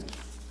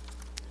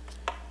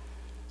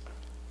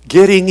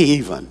Getting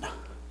even,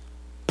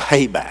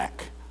 payback,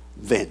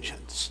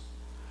 vengeance.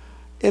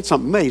 It's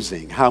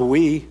amazing how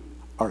we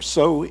are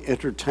so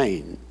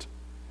entertained.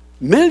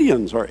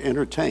 Millions are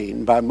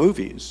entertained by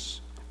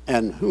movies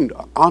and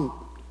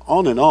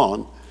on and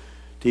on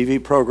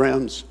TV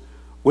programs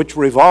which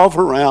revolve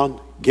around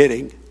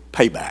getting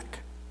payback,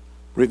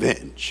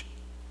 revenge.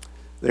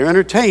 They're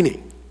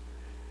entertaining.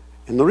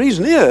 And the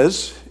reason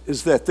is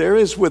that there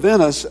is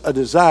within us a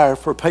desire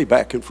for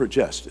payback and for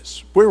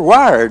justice. We're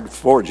wired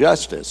for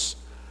justice.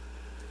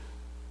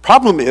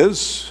 Problem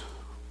is,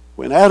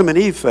 when Adam and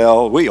Eve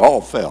fell, we all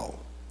fell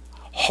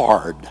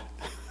hard.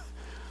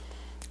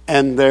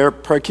 And there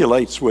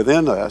percolates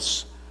within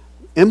us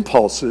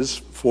impulses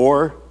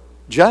for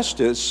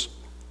justice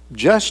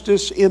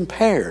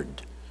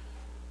impaired.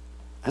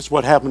 That's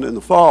what happened in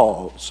the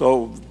fall.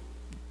 So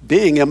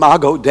being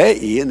imago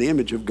Dei, in the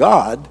image of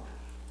God,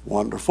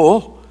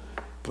 wonderful,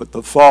 but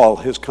the fall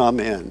has come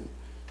in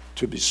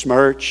to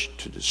besmirch,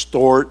 to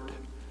distort,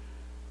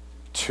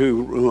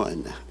 to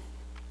ruin,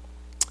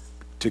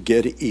 to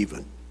get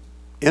even,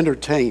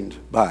 entertained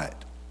by it.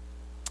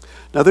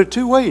 Now, there are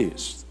two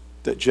ways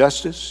that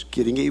justice,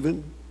 getting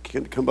even,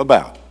 can come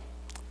about.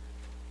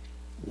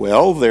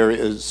 Well, there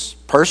is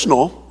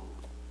personal.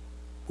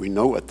 We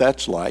know what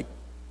that's like,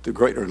 to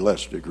greater and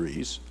lesser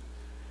degrees.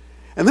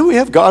 And then we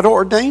have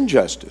God-ordained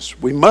justice.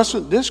 We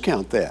mustn't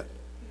discount that.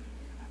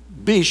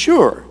 Be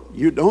sure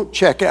you don't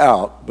check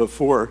out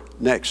before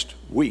next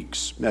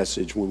week's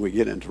message when we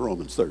get into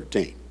Romans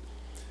 13.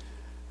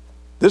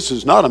 This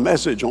is not a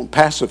message on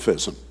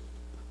pacifism.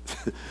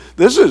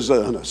 This is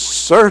an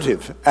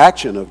assertive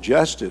action of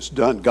justice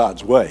done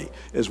God's way,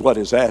 is what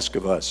is asked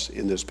of us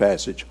in this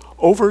passage.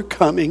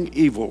 Overcoming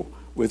evil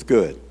with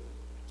good.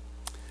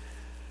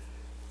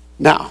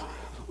 Now,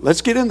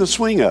 let's get in the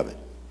swing of it.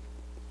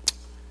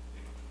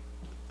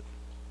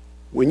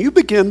 When you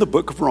begin the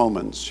book of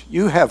Romans,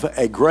 you have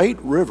a great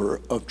river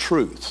of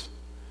truth.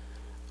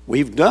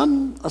 We've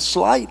done a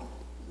slight,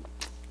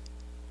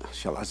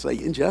 shall I say,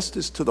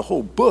 injustice to the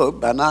whole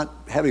book by not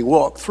having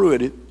walked through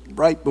it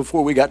right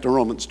before we got to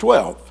Romans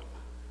 12.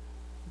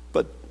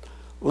 But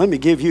let me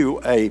give you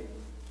a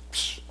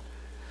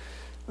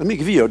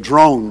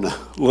drone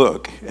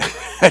look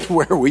at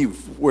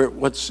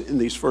what's in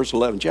these first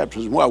 11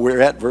 chapters, and while we're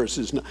at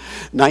verses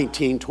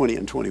 19, 20,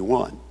 and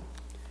 21,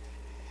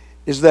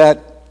 is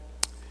that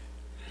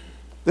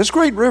this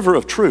great river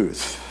of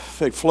truth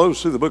that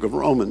flows through the book of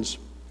Romans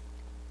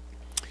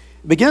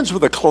begins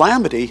with the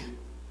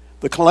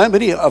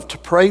calamity of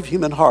depraved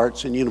human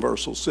hearts and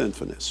universal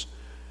sinfulness.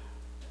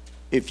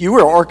 If you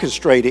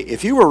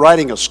were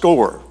writing a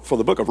score for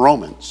the book of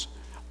Romans,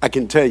 I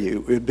can tell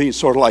you, it'd be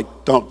sort of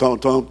like dum dum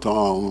dum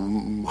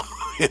dum.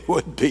 It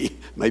would be,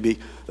 maybe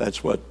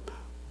that's what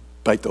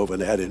Beethoven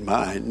had in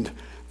mind,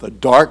 the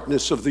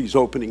darkness of these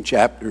opening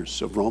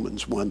chapters of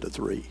Romans 1 to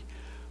 3.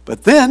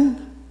 But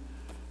then,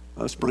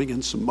 let's bring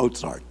in some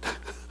Mozart.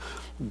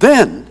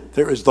 Then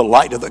there is the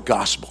light of the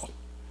gospel,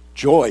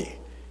 joy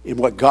in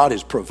what God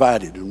has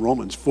provided in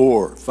Romans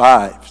 4,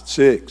 5,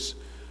 6,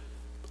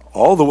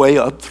 all the way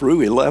up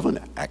through 11,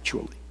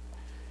 actually.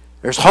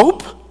 There's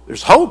hope.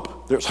 There's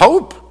hope. There's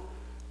hope.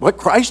 What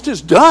Christ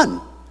has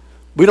done.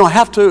 We don't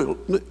have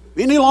to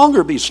any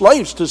longer be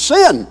slaves to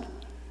sin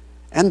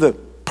and the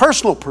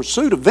personal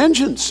pursuit of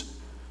vengeance.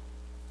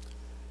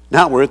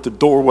 Now we're at the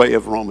doorway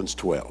of Romans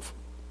 12.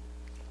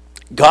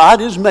 God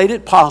has made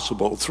it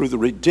possible through the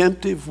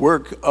redemptive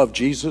work of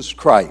Jesus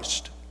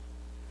Christ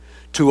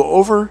to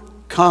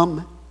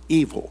overcome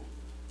evil,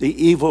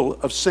 the evil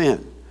of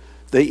sin,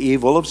 the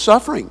evil of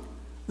suffering,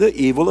 the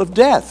evil of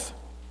death.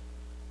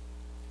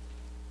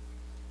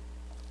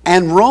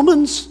 And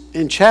Romans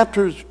in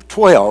chapter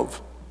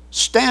 12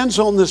 stands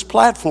on this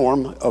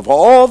platform of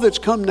all that's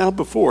come now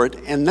before it,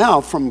 and now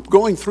from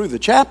going through the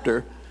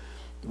chapter,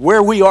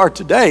 where we are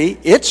today,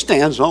 it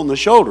stands on the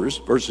shoulders,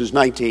 verses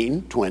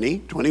 19, 20,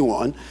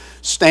 21,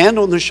 stand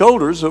on the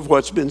shoulders of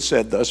what's been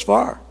said thus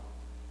far.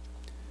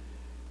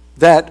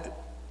 That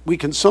we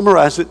can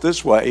summarize it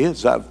this way,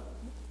 as I've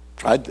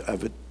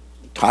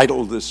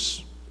titled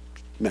this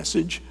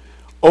message,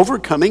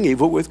 Overcoming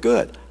Evil with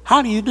Good.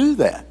 How do you do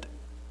that?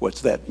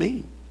 What's that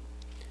mean?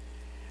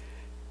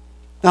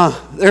 Now,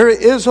 there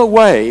is a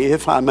way,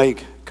 if I may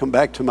come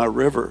back to my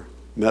river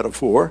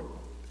metaphor,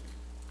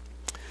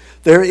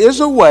 there is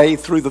a way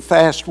through the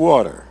fast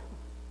water,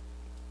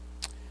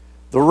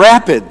 the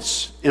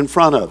rapids in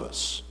front of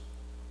us.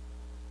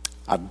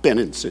 I've been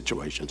in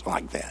situations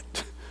like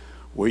that,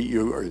 where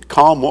you are in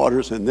calm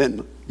waters and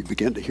then you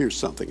begin to hear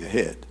something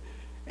ahead,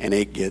 and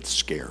it gets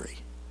scary.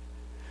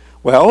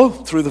 Well,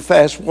 through the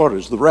fast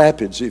waters, the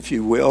rapids, if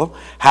you will,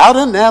 how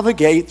to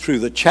navigate through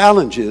the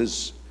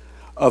challenges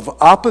of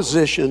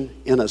opposition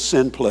in a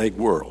sin-plagued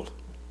world.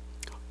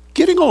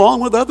 Getting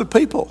along with other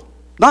people.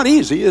 Not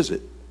easy, is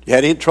it? You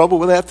had any trouble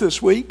with that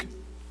this week?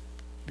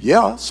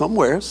 Yeah,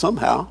 somewhere,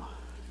 somehow.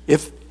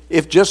 If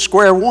just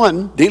square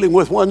one, dealing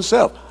with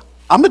oneself.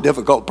 I'm a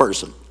difficult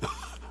person.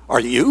 Are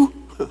you?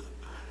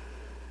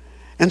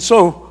 And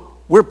so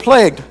we're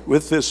plagued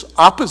with this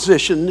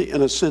opposition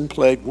in a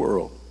sin-plagued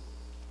world.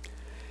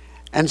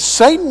 And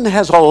Satan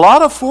has a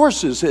lot of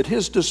forces at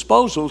his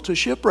disposal to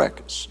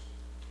shipwreck us.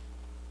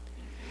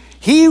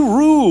 He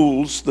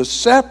rules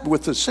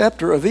with the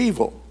scepter of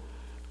evil,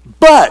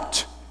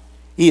 but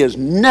he is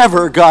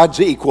never God's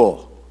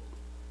equal.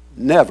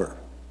 Never.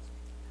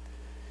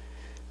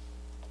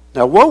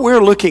 Now, what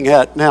we're looking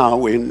at now,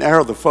 we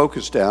narrow the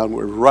focus down,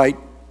 we're right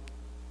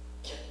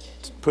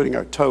putting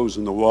our toes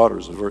in the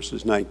waters of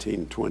verses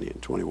 19, 20,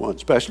 and 21,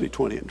 especially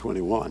 20 and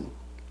 21,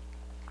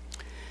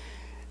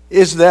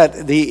 is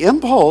that the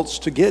impulse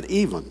to get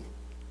even,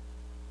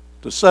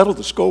 to settle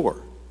the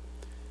score,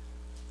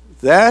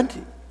 that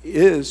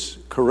is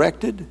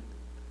corrected,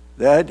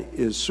 that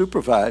is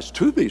supervised,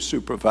 to be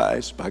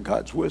supervised by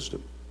God's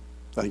wisdom.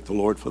 Thank the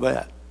Lord for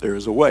that. There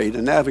is a way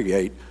to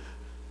navigate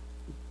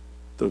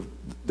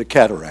the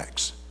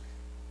cataracts.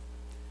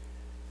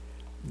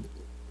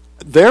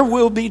 There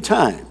will be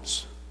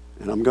times,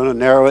 and I'm going to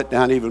narrow it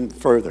down even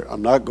further.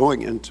 I'm not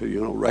going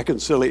into,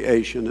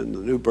 reconciliation and the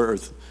new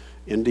birth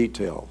in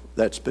detail.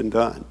 That's been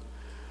done.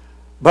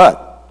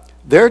 But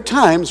there are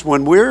times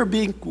when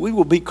we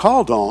will be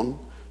called on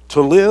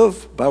to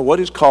live by what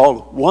is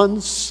called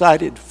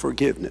one-sided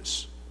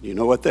forgiveness. You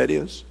know what that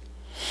is?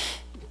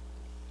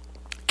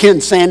 Ken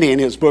Sande, in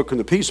his book on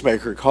the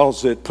Peacemaker,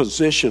 calls it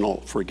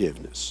positional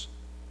forgiveness.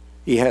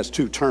 He has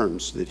two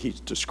terms that he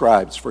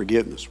describes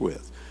forgiveness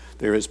with.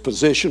 There is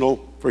positional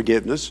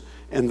forgiveness,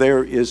 and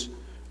there is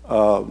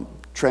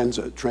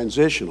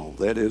transitional.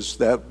 That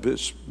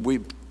is, we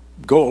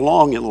go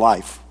along in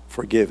life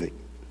forgiving.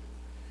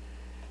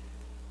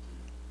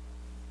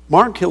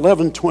 Mark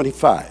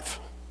 11:25.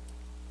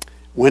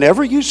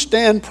 Whenever you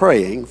stand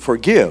praying,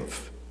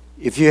 forgive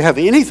if you have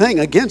anything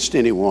against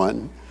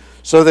anyone,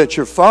 so that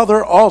your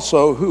Father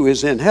also who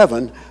is in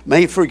heaven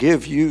may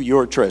forgive you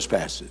your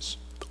trespasses.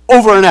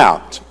 Over and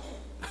out.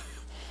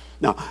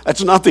 Now,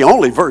 that's not the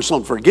only verse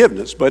on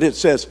forgiveness, but it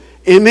says,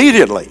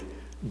 immediately,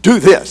 do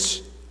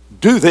this,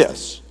 do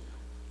this.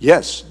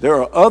 Yes, there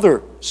are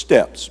other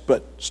steps,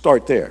 but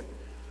start there.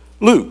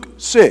 Luke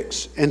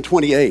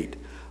 6:28.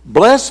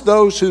 Bless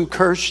those who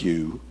curse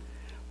you.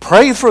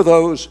 Pray for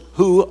those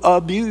who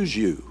abuse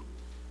you.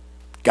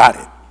 Got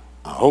it.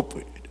 I hope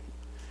we did.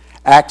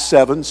 Acts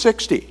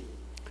 7:60.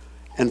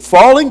 And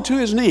falling to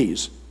his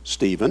knees,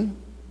 Stephen,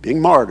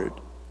 being martyred,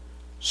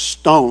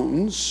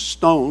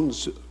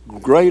 stones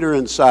greater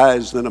in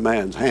size than a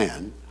man's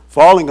hand,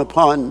 falling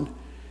upon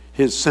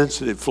his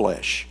sensitive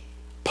flesh,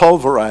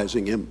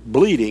 pulverizing him,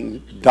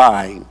 bleeding,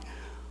 dying,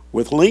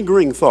 with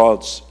lingering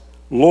thoughts,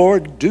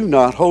 Lord, do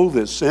not hold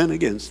this sin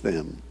against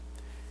them.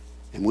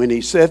 And when he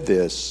had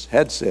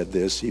said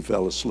this, he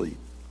fell asleep.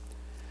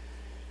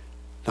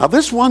 Now,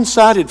 this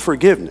one-sided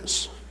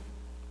forgiveness,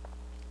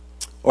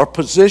 or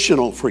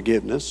positional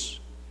forgiveness,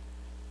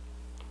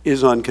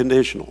 is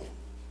unconditional.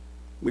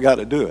 We got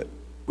to do it.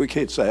 We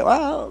can't say,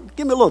 well,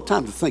 give me a little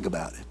time to think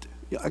about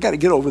it. I got to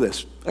get over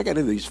this. I got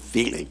to do these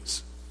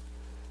feelings.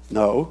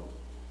 No.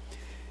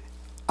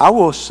 I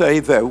will say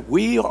that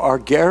we are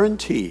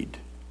guaranteed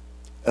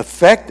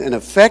an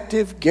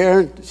effective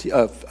guarantee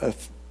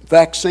of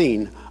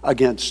vaccine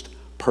against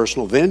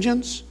personal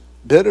vengeance,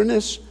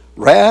 bitterness,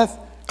 wrath,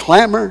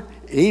 clamor,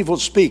 and evil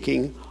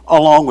speaking,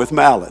 along with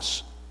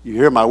malice. You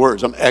hear my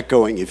words. I'm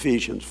echoing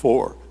Ephesians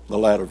 4, the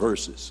latter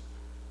verses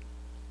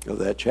of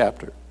that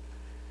chapter.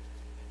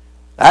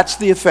 That's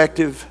the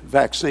effective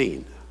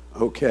vaccine.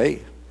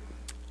 Okay.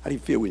 How do you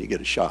feel when you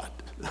get a shot?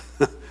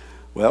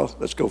 Well,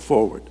 let's go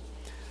forward.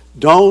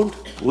 Don't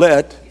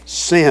let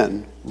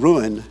sin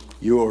ruin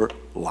your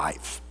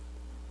life.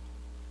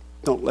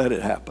 Don't let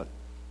it happen.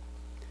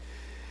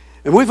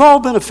 And we've all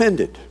been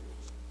offended.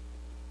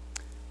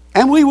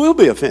 And we will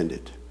be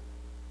offended.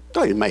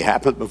 It may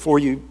happen before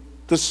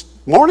this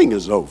morning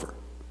is over.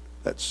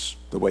 That's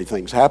the way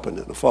things happen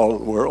in a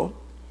fallen world.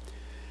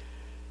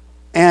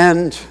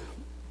 And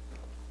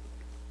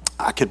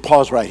I could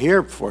pause right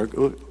here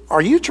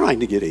are you trying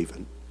to get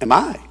even? Am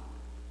I?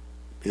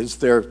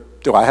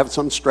 Do I have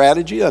some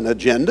strategy, an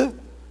agenda?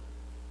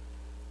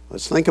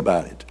 Let's think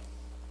about it.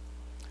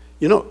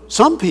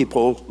 Some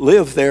people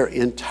live their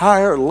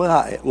entire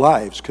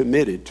lives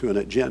committed to an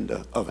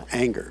agenda of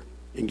anger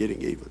and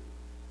getting even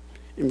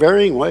in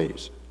varying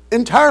ways.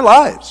 Entire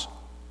lives.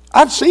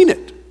 I've seen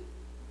it.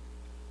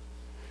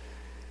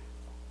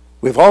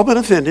 We've all been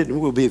offended and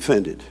we'll be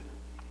offended.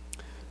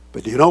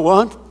 But you know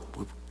what?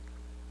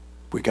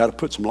 We got to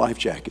put some life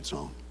jackets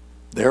on.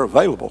 They're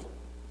available,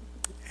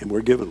 and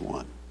we're given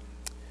one.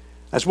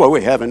 That's what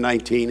we have in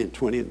 19 and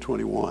 20 and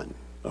 21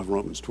 of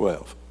Romans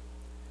 12.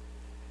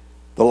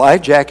 The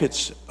life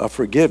jackets of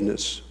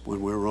forgiveness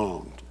when we're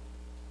wronged.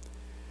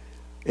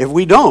 If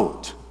we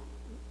don't,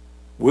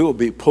 we will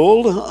be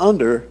pulled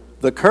under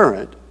the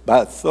current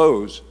by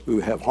those who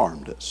have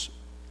harmed us.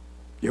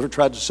 You ever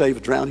tried to save a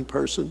drowning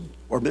person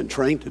or been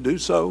trained to do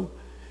so?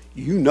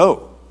 You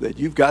know that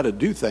you've got to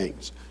do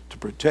things to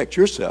protect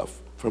yourself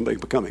from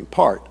becoming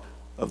part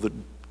of the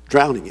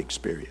drowning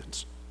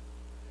experience.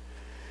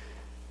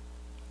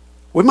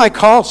 We might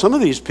call some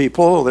of these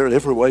people, there are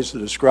different ways to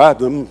describe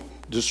them,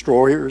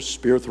 destroyers,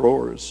 spear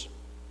throwers.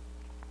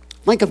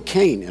 Think of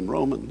Cain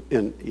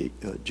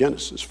in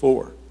Genesis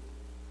 4.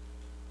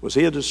 Was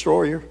he a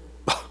destroyer?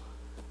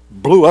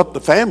 Blew up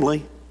the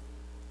family.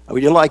 Oh,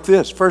 you like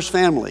this? First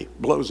family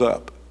blows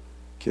up,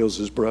 kills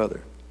his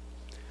brother.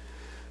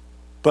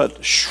 But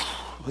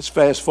let's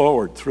fast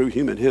forward through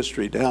human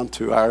history down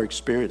to our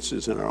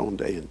experiences in our own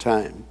day and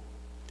time.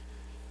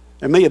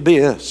 There may be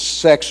a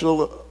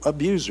sexual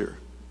abuser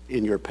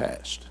in your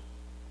past,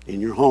 in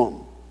your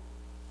home,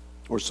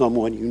 or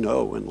someone you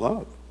know and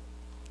love.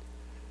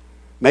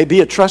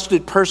 Maybe a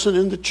trusted person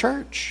in the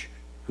church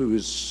who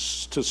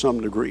is to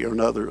some degree or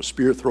another a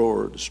spear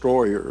thrower, a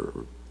destroyer,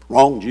 or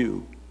wronged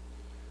you.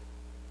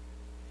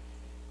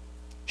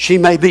 She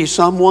may be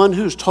someone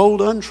who's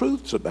told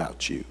untruths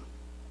about you,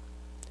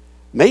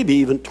 maybe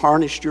even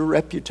tarnished your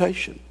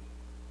reputation.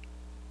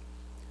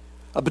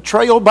 A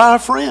betrayal by a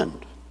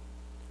friend.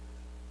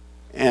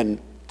 And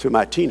to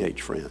my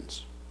teenage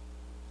friends,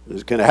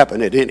 this can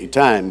happen at any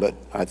time, but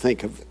I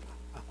think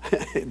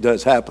it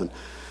does happen.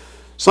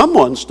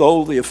 Someone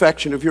stole the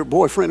affection of your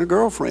boyfriend or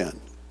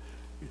girlfriend.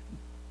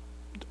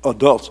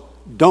 Adults,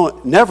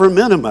 never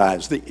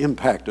minimize the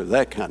impact of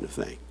that kind of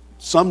thing.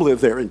 Some live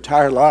their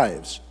entire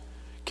lives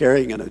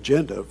carrying an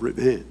agenda of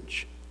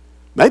revenge.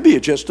 Maybe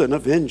it's just a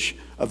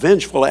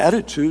vengeful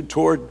attitude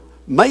toward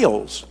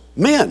males,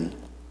 men,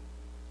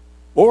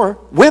 or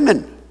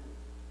women.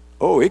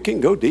 Oh, it can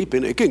go deep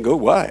and it can go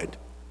wide.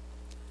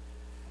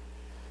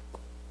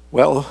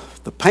 Well,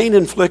 the pain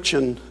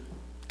infliction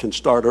can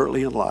start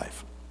early in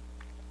life.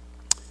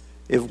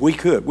 If we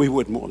could, we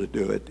wouldn't want to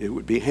do it. It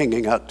would be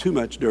hanging out too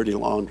much dirty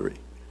laundry.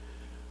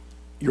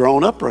 Your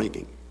own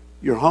upbringing,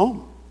 your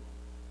home.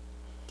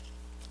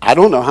 I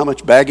don't know how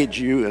much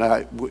baggage you and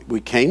I we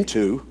came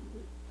to.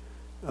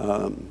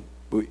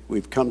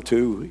 We've come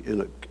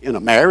to in a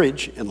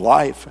marriage, in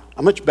life.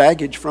 How much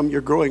baggage from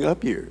your growing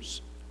up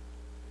years?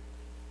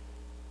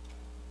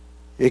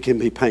 It can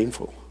be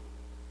painful.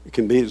 It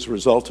can be as a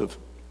result of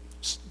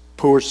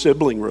poor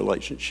sibling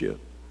relationship,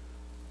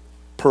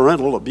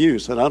 parental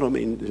abuse, and I don't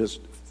mean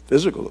just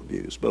physical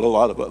abuse, but a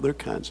lot of other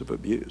kinds of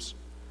abuse.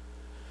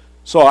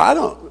 So I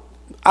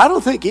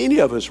don't think any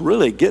of us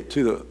really get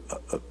to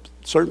a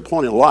certain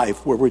point in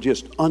life where we're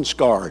just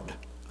unscarred,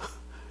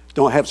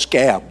 don't have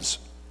scabs,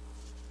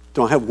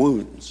 don't have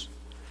wounds.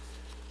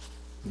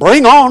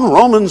 Bring on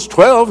Romans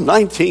 12,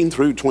 19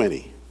 through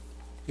 20.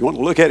 You want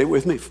to look at it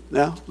with me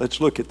now? Let's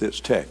look at this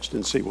text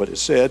and see what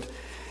is said.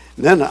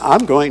 And then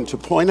I'm going to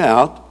point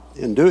out,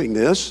 in doing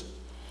this,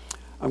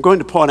 I'm going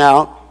to point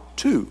out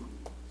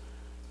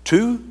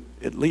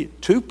at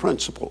least two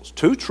principles,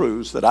 two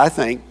truths that I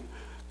think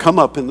come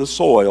up in the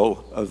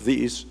soil of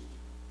these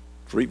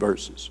three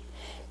verses.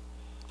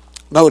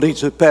 Noting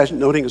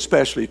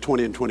especially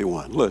 20 and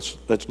 21. Let's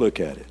look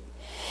at it.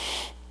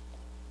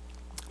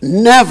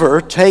 Never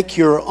take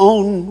your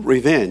own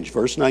revenge,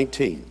 verse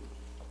 19.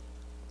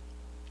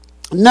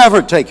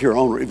 Never take your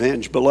own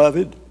revenge,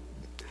 beloved.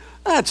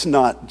 That's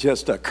not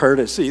just a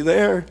courtesy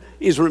there.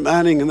 He's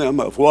reminding them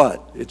of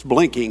what? It's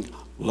blinking.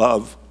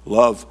 Love,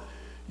 love.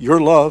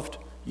 You're loved.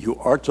 You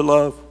are to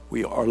love.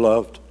 We are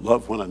loved.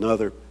 Love one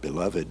another,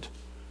 beloved.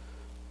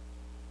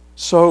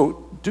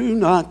 So do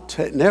not,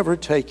 never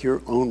take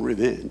your own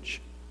revenge.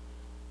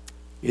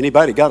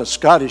 Anybody got a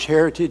Scottish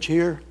heritage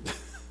here?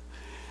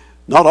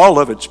 Not all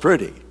of it's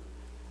pretty.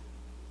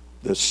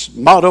 The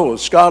motto of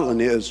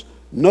Scotland is,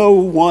 no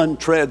one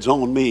treads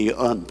on me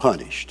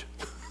unpunished.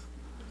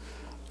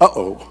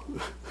 Uh-oh.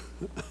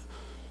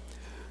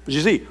 But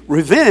you see,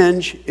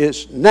 revenge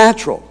is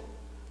natural,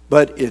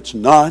 but it's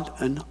not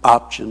an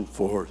option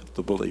for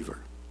the believer.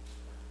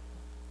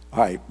 All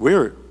right,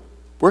 we're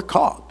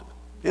called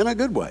in a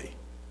good way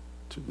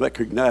to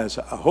recognize,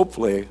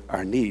 hopefully,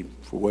 our need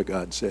for what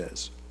God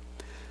says.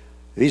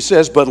 He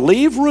says, but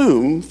leave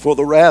room for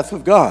the wrath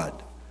of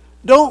God.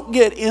 Don't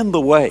get in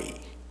the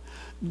way.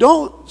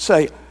 Don't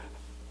say,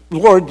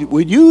 Lord,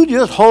 would you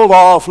just hold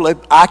off?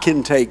 I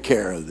can take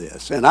care of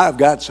this. And I've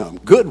got some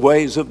good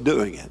ways of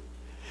doing it.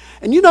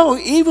 And you know,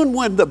 even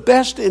when the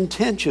best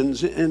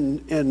intentions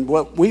in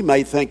what we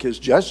may think is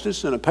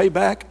justice and a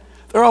payback,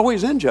 they're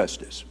always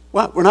injustice.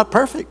 Well, we're not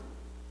perfect.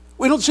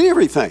 We don't see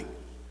everything.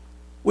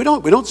 We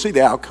don't see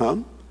the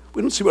outcome.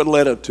 We don't see what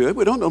led up to it.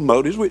 We don't know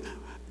motives.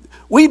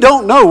 We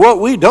don't know what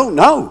we don't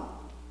know.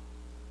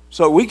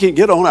 So we can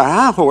get on our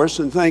high horse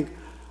and think,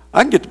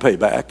 I can get the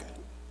payback.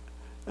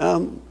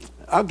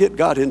 I'll get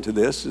God into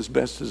this as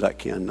best as I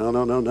can.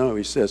 No.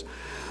 He says,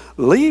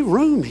 leave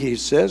room, he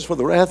says, for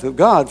the wrath of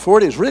God. For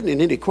it is written,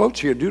 and he quotes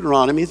here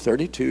Deuteronomy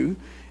 32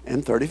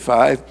 and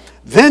 35,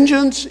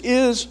 vengeance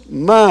is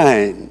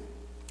mine.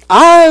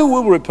 I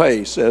will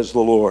repay, says the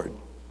Lord.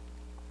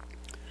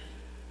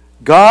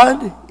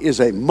 God is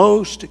a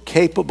most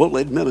capable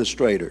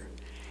administrator.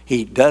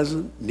 He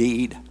doesn't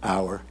need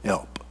our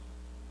help.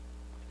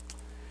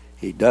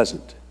 He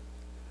doesn't.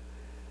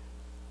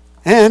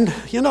 And,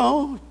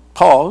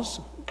 pause.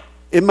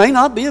 It may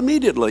not be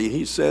immediately.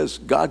 He says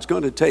God's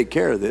going to take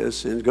care of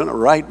this and going to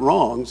right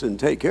wrongs and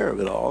take care of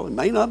it all. It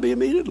may not be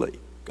immediately.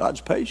 God's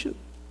patient.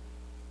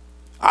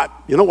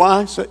 You know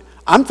why?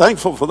 I'm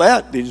thankful for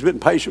that. He's been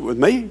patient with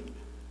me.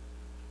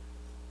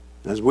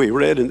 As we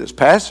read in this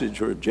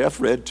passage, or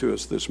Jeff read to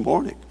us this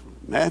morning,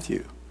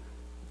 Matthew,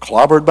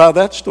 clobbered by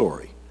that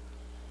story.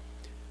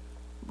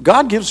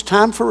 God gives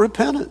time for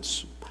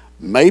repentance.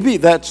 Maybe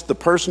that's the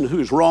person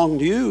who's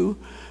wronged you.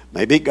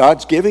 Maybe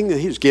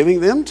He's giving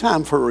them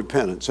time for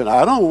repentance. And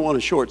I don't want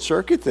to short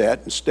circuit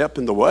that and step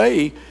in the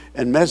way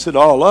and mess it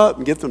all up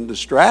and get them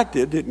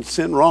distracted and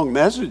send wrong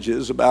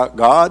messages about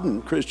God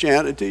and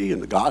Christianity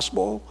and the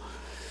gospel.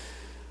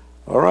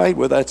 All right,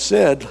 with that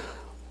said,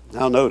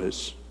 now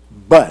notice,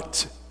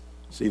 but,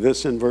 see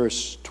this in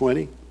verse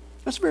 20?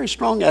 That's a very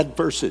strong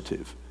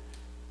adversative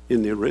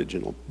in the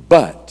original.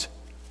 But,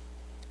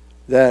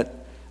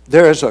 that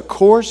there is a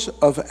course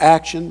of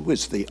action which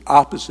is the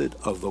opposite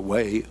of the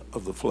way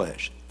of the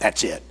flesh.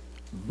 That's it.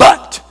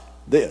 But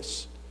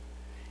this,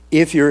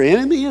 if your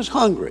enemy is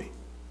hungry,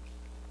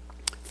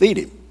 feed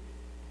him.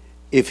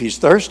 If he's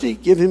thirsty,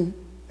 give him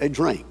a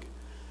drink.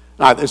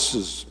 Now, this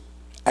is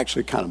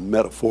actually kind of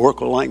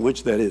metaphorical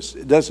language. That is,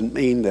 it doesn't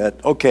mean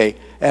that, okay,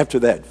 after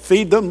that,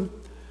 feed them,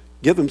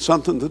 give them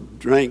something to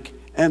drink,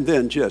 and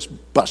then just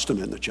bust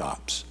them in the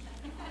chops.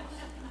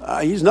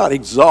 He's not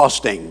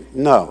exhausting,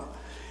 no.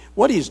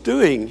 What he's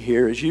doing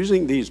here is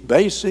using these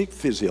basic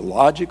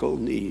physiological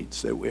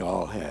needs that we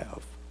all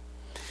have,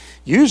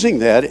 using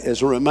that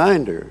as a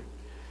reminder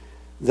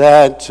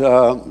that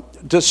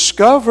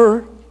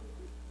discover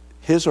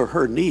his or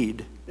her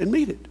need and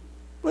meet it,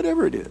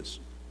 whatever it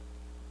is.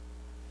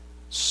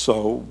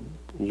 So,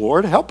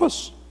 Lord, help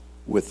us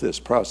with this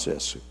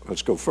process.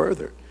 Let's go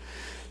further.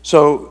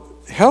 So,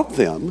 help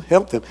them.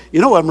 You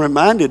know, I'm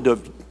reminded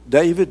of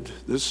David.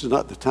 This is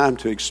not the time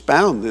to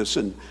expound this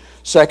in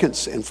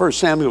 1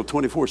 Samuel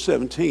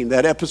 24:17,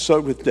 that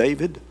episode with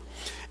David,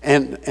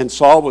 and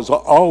Saul was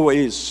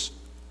always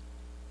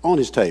on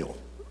his tail.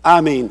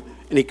 And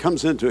he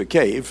comes into a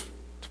cave,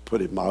 to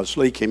put it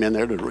modestly, he came in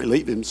there to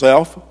relieve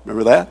himself.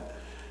 Remember that?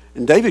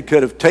 And David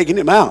could have taken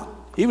him out.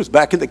 He was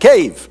back in the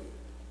cave.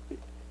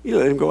 He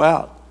let him go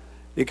out.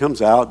 He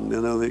comes out, and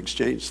they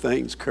exchange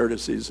things,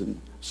 courtesies, and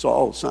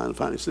Saul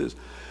finally says,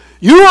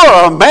 "You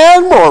are a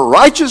man more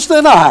righteous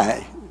than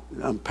I."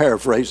 I'm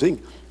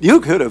paraphrasing. You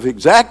could have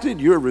exacted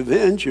your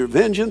revenge, your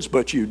vengeance,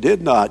 but you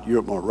did not.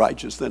 You're more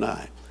righteous than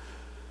I.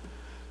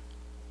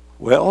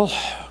 Well,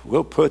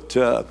 we'll put,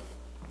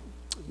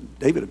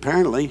 David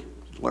apparently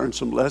learned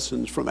some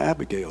lessons from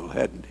Abigail,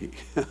 hadn't he?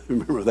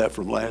 Remember that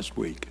from last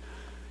week.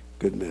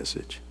 Good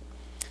message.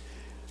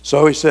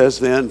 So he says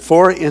then,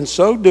 for in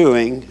so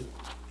doing,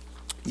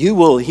 you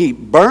will heap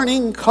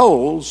burning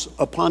coals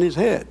upon his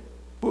head.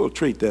 We'll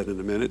treat that in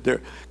a minute. There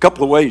are a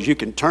couple of ways you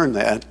can turn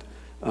that.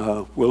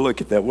 We'll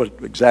look at that.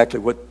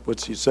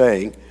 What's he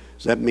saying?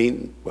 Does that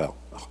mean, well,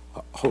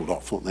 I'll hold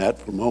off on that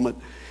for a moment.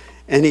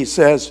 And he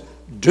says,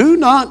 do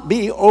not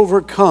be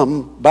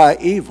overcome by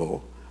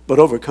evil, but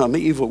overcome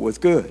evil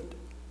with good.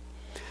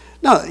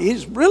 Now,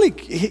 he's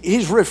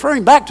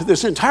referring back to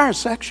this entire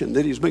section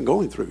that he's been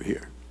going through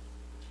here.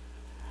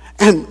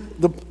 And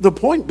the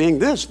point being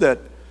this, that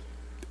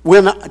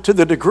to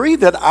the degree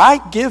that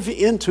I give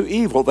into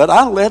evil, that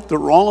I let the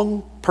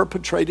wrong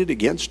perpetrated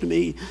against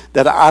me,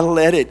 that I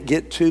let it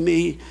get to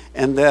me,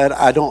 and that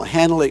I don't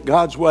handle it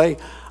God's way,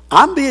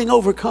 I'm being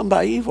overcome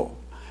by evil.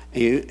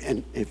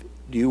 Do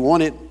you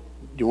want it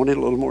a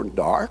little more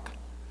dark?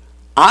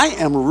 I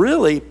am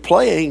really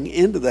playing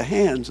into the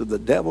hands of the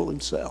devil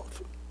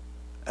himself.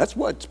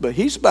 But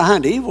he's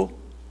behind evil.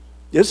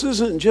 This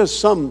isn't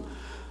just some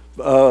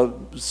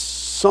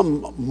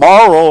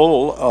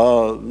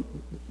moral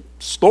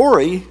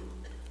story.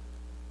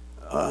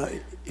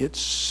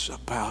 It's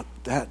about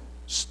that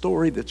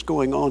story that's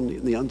going on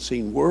in the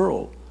unseen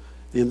world,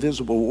 the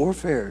invisible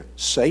warfare,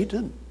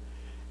 Satan,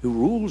 who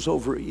rules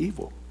over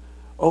evil.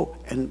 Oh,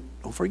 and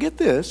don't forget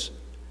this,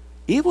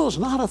 evil is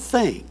not a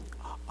thing.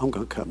 I'm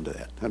going to come to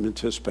that. I'm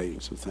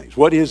anticipating some things.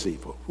 What is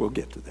evil? We'll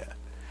get to that.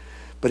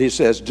 But he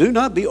says, do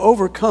not be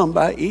overcome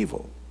by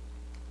evil.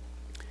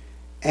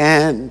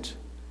 And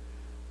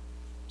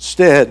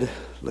instead,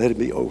 let it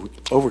be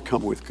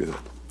overcome with good.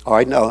 All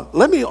right, now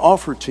let me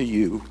offer to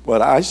you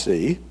what I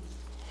see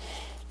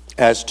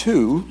as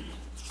two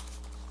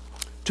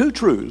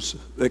truths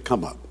that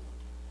come up.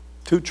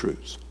 Two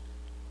truths.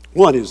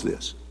 One is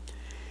this: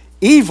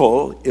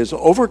 evil is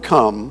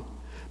overcome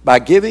by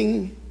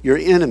giving your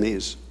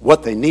enemies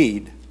what they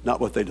need,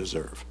 not what they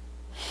deserve.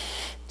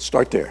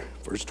 Start there,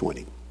 verse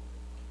 20.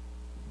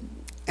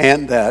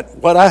 And that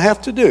what I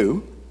have to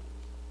do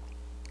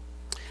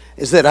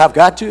is that I've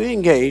got to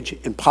engage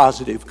in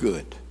positive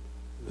good.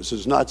 This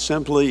is not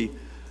simply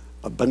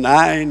a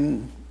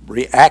benign,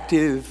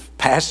 reactive,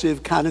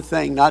 passive kind of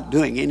thing, not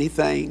doing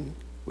anything.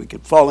 We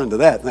could fall into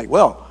that and think,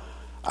 well,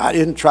 I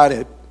didn't try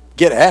to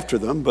get after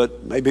them,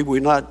 but maybe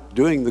we're not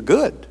doing the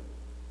good,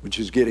 which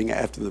is getting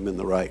after them in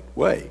the right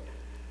way.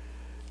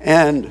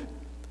 And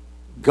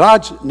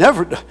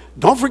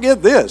don't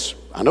forget this.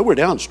 I know we're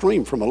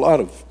downstream from a lot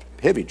of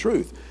heavy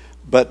truth,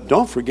 but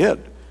don't forget,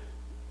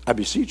 I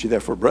beseech you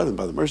therefore, brethren,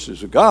 by the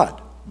mercies of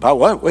God. By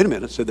what? Wait a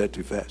minute, I said that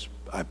too fast.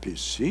 I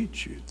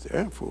beseech you,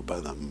 therefore, by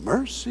the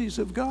mercies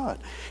of God.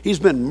 He's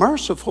been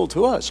merciful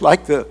to us,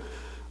 like the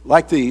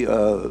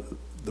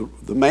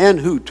man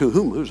to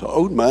whom was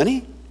owed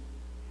money.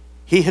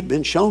 He had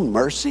been shown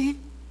mercy,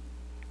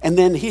 and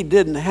then he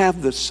didn't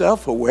have the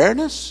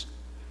self-awareness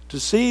to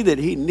see that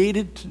he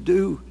needed to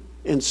do,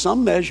 in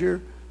some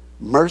measure,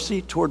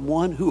 mercy toward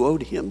one who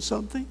owed him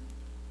something.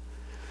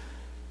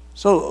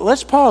 So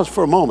let's pause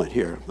for a moment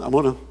here. I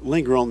want to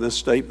linger on this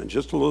statement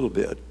just a little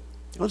bit.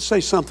 Let's say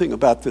something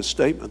about this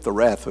statement, the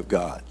wrath of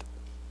God.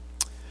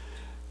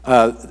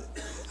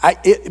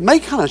 It may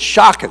kind of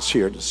shock us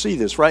here to see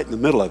this right in the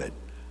middle of it.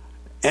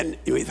 And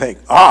we think,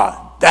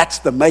 that's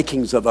the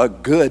makings of a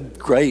good,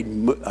 great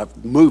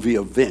movie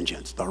of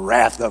vengeance, the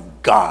wrath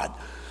of God.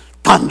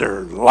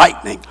 Thunder,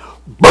 lightning,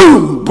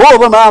 boom, pull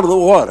them out of the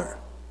water.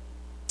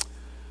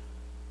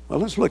 Well,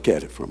 let's look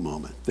at it for a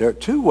moment. There are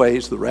two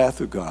ways the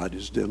wrath of God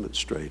is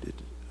demonstrated.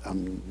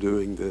 I'm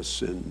doing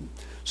this in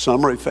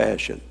summary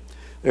fashion.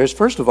 There's,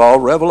 first of all,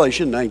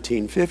 Revelation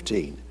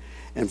 19:15.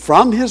 And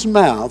from his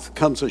mouth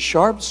comes a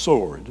sharp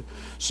sword,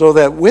 so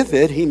that with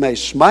it he may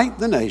smite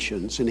the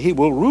nations, and he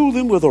will rule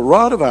them with a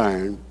rod of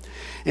iron,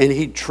 and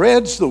he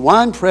treads the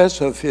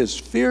winepress of his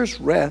fierce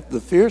wrath, the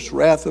fierce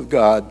wrath of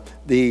God,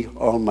 the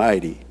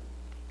Almighty.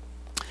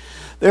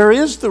 There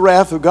is the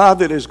wrath of God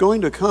that is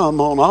going to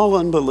come on all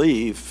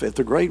unbelief at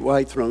the great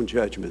white throne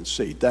judgment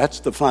seat. That's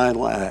the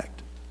final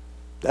act.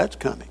 That's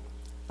coming.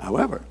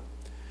 However,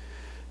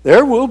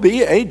 there will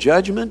be a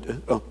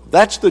judgment.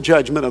 That's the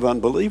judgment of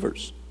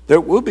unbelievers.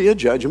 There will be a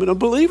judgment of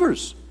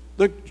believers,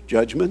 the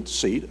judgment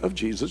seat of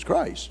Jesus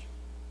Christ.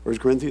 1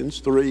 Corinthians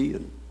 3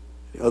 and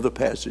other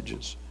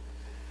passages.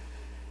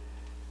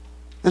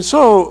 And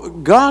so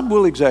God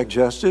will exact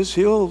justice.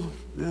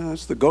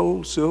 It's the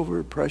gold,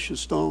 silver,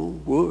 precious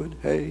stone, wood,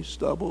 hay,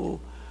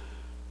 stubble.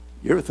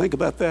 You ever think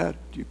about that?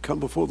 You come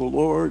before the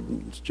Lord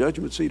and it's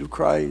judgment seat of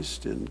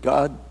Christ, and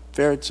God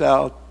ferrets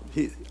out.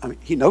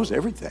 He knows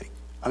everything.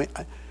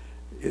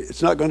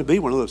 It's not going to be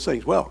one of those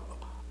things. Well,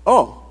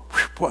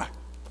 boy,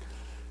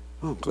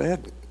 I'm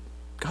glad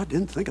God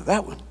didn't think of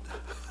that one.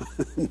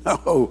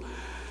 No.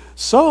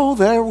 So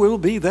there will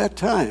be that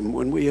time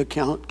when we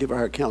give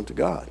our account to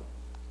God.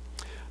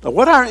 Now,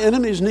 what our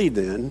enemies need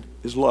then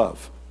is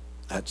love.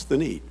 That's the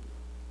need.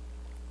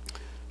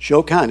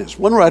 Show kindness.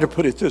 One writer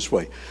put it this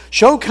way: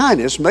 show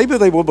kindness, maybe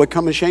they will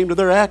become ashamed of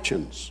their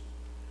actions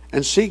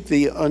and seek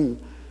the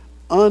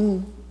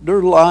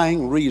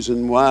underlying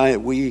reason why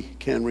we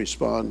can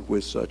respond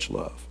with such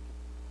love.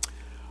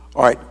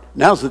 All right,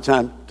 now's the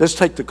time. Let's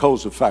take the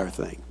coals of fire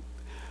thing.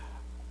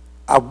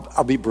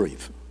 I'll be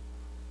brief.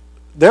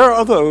 There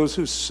are those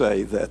who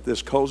say that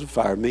this coals of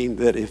fire mean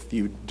that if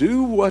you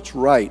do what's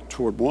right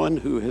toward one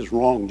who has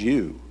wronged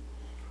you,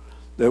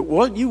 that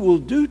what you will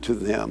do to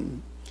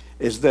them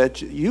is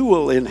that you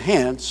will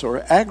enhance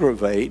or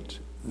aggravate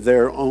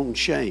their own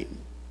shame.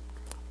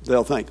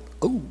 They'll think,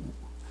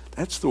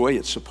 that's the way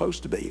it's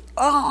supposed to be.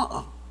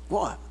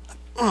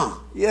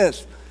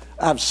 Yes,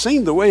 I've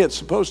seen the way it's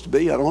supposed to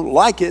be. I don't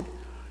like it.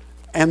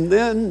 And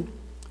then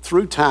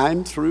through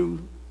time,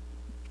 through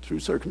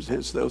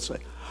circumstances, they'll say,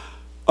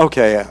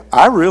 okay,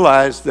 I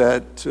realize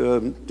that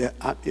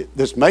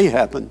this may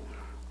happen.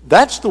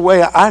 That's the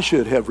way I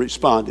should have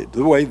responded,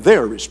 the way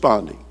they're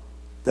responding.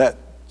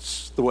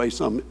 That's the way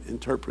some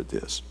interpret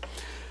this.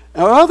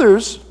 Now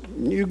others,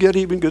 you get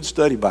even good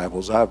study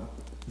Bibles. I've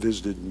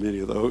visited many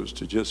of those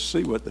to just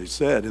see what they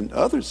said. And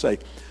others say,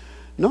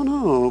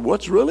 no,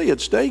 what's really at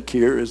stake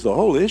here is the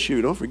whole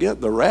issue. Don't forget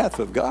the wrath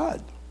of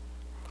God.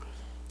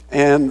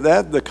 And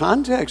that the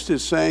context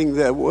is saying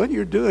that what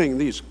you're doing,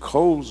 these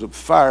coals of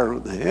fire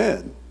on the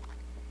head,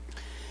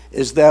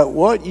 is that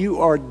what you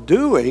are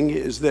doing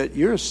is that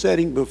you're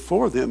setting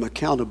before them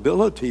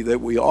accountability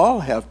that we all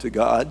have to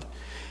God.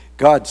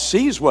 God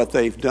sees what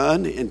they've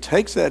done and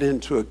takes that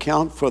into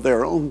account for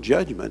their own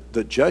judgment,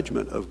 the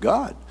judgment of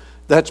God.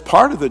 That's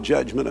part of the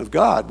judgment of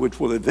God, which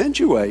will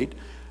eventuate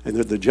in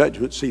the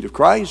judgment seat of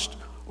Christ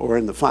or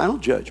in the final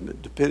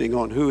judgment, depending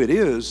on who it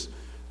is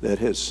that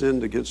has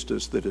sinned against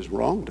us, that has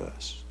wronged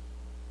us.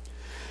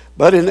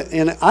 But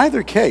in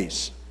either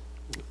case,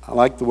 I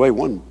like the way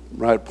one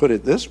writer put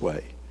it this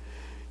way: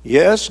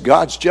 yes,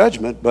 God's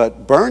judgment,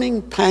 but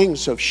burning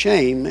pangs of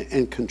shame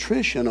and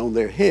contrition on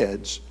their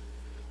heads,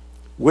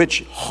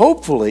 which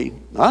hopefully,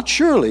 not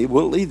surely,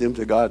 will lead them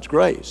to God's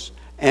grace.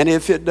 And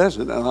if it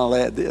doesn't, and I'll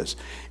add this,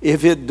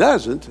 if it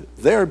doesn't,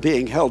 they're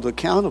being held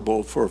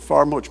accountable for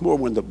far much more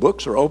when the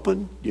books are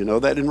open. You know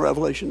that in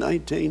Revelation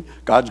 19?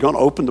 God's going to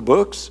open the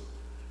books,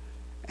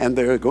 and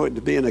they're going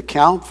to be an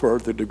account for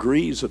the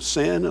degrees of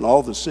sin and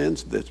all the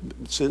sins that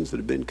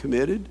have been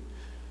committed.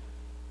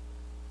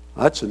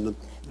 That's a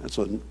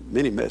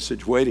mini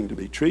message waiting to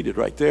be treated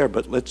right there,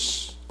 but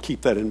let's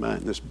keep that in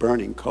mind, this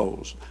burning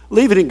coals.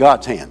 Leave it in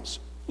God's hands.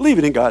 Leave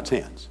it in God's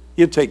hands.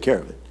 He'll take care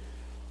of it.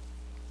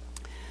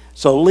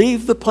 So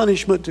leave the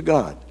punishment to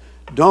God.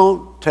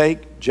 Don't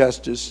take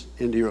justice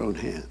into your own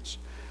hands.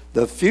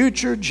 The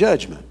future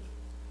judgment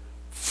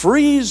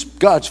frees,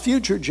 God's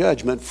future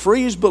judgment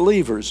frees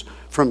believers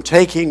from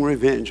taking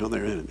revenge on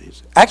their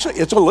enemies. Actually,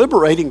 it's a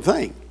liberating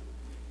thing.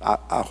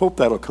 I hope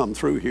that'll come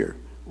through here,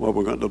 what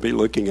we're going to be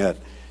looking at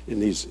in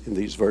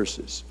these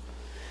verses.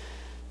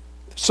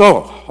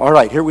 So, all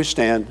right, here we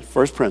stand.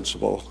 First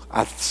principle.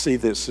 I see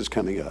this is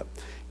coming up.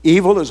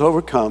 Evil is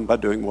overcome by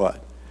doing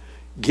what?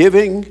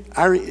 Giving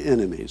our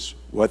enemies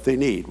what they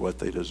need, what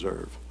they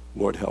deserve.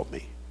 Lord, help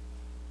me.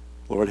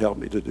 Lord, help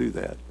me to do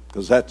that.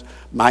 Because that's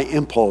my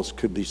impulse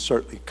could be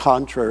certainly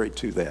contrary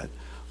to that.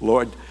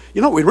 Lord,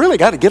 we really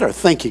got to get our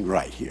thinking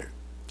right here.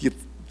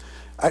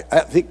 I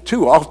think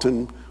too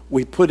often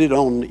we put it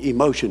on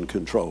emotion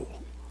control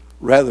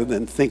rather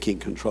than thinking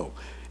control.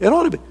 It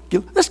ought to be,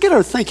 let's get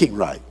our thinking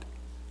right.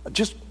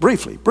 Just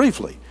briefly.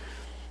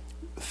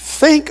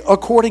 Think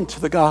according to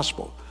the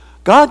gospel.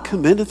 God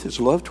commendeth his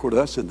love toward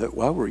us in that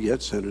while we're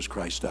yet sinners,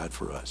 Christ died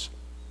for us.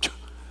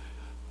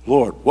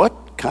 Lord,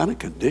 what kind of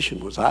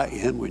condition was I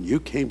in when you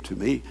came to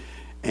me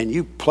and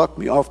you plucked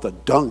me off the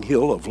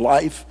dunghill of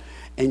life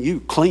and you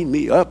cleaned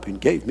me up and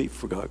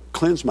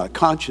cleansed my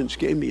conscience,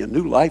 gave me a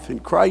new life in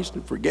Christ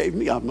and forgave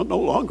me. I'm no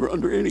longer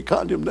under any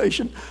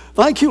condemnation.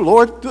 Thank you,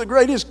 Lord, the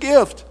greatest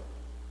gift.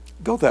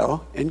 Go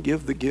thou and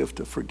give the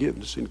gift of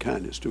forgiveness and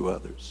kindness to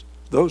others,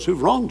 those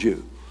who've wronged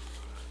you.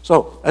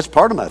 So that's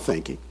part of my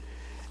thinking.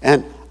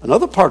 And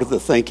another part of the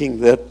thinking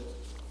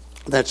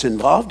that's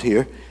involved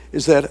here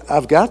is that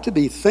I've got to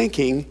be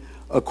thinking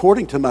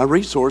according to my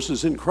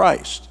resources in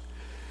Christ.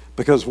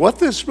 Because what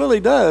this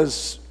really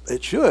does,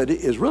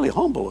 is really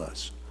humble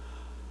us.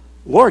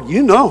 Lord,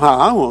 you know how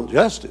I want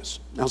justice.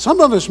 Now,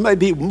 some of us may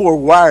be more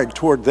wired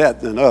toward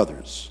that than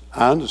others.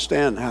 I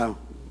understand how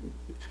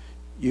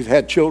you've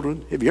had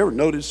children. Have you ever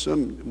noticed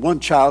one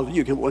child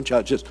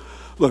just,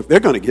 look, they're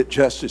going to get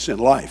justice in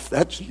life.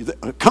 That's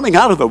coming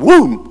out of the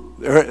womb.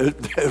 They're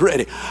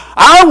ready.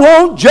 I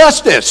want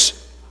justice.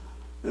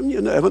 And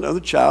you have another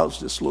child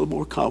just a little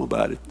more calm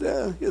about it.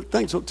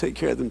 Things will take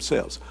care of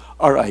themselves.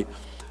 All right.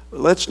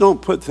 Let's don't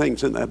put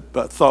things in that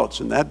thoughts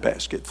in that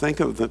basket.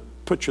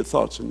 Put your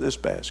thoughts in this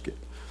basket.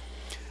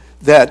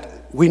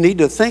 That we need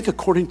to think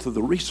according to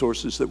the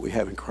resources that we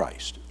have in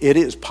Christ. It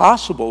is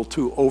possible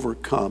to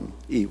overcome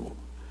evil.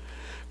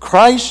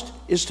 Christ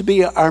is to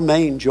be our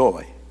main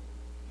joy.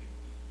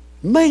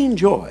 Main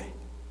joy.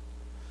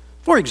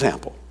 For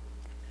example,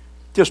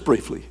 just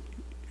briefly,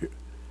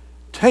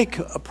 take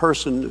a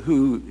person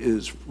who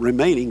is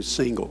remaining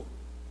single.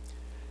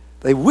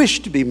 They wish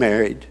to be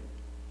married,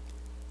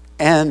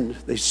 and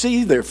they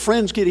see their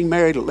friends getting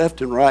married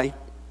left and right.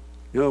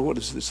 What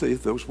does it say?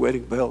 Those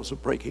wedding bells are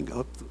breaking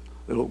up, the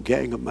little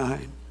gang of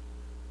mine.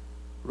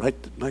 Right?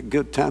 Not a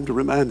good time to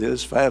remind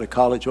this if I had a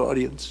college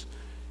audience.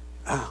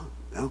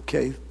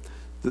 Okay,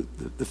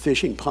 the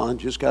fishing pond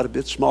just got a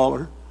bit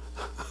smaller.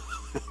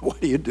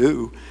 What do you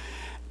do?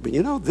 But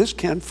this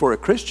can, for a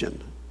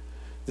Christian,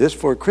 this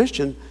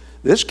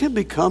can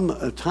become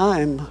a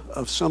time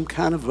of some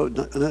kind of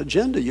an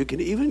agenda. You can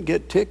even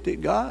get ticked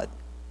at God.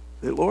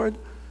 Say, Lord,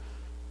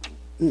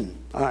 all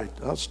right,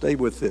 I'll stay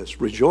with this.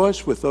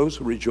 Rejoice with those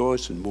who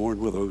rejoice and mourn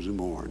with those who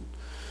mourn.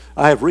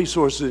 I have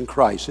resources in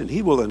Christ, and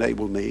he will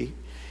enable me.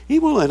 He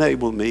will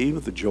enable me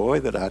with the joy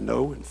that I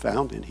know and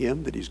found in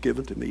him that he's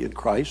given to me in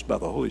Christ by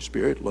the Holy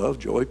Spirit, love,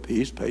 joy,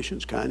 peace,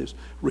 patience, kindness,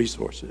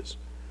 resources.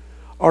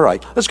 All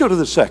right, let's go to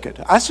the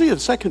second. I see a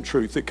second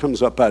truth that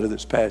comes up out of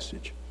this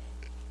passage.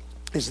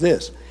 Is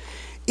this.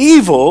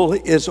 Evil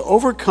is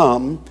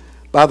overcome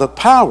by the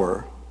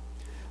power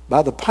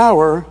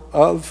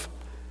of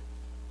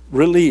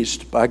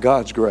released by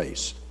God's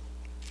grace.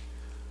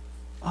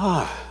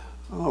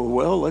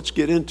 Let's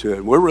get into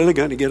it. We're really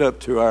going to get up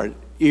to our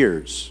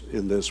ears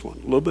in this one.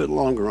 A little bit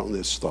longer on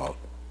this thought.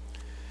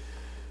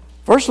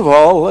 First of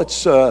all,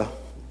 let's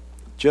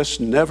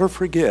just never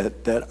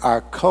forget that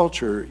our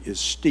culture is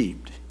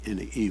steeped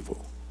in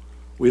evil.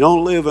 We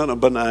don't live in a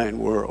benign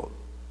world,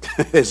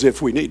 as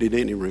if we needed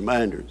any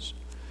reminders.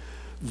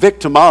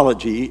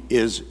 Victimology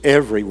is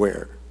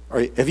everywhere.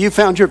 Have you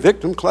found your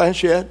victim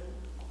class yet?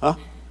 Huh?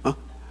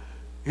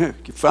 Yeah,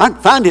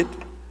 find it,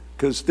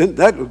 because then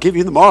that will give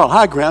you the moral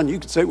high ground. You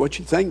can say what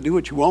you think, do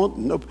what you want.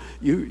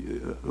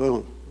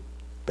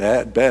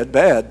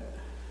 Bad.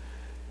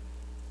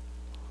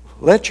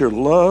 Let your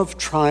love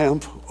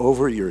triumph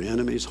over your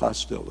enemy's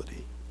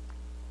hostility.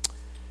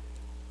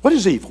 What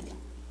is evil?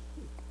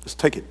 Let's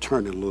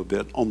turn it a little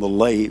bit on the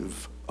lathe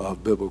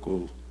of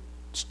biblical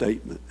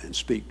statement and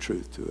speak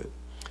truth to it.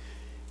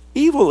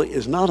 Evil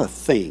is not a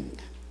thing.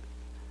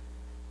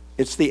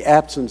 It's the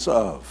absence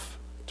of.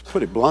 To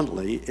put it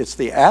bluntly, it's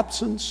the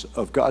absence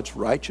of God's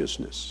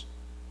righteousness.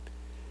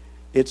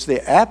 It's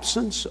the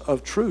absence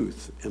of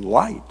truth and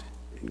light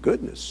and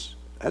goodness.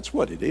 That's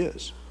what it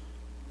is.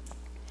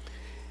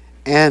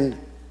 And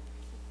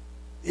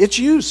it's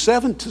used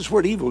this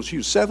word evil is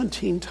used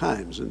 17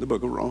 times in the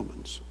book of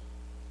Romans.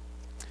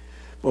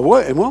 But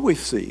what we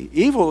see,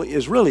 evil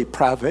is really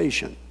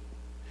privation.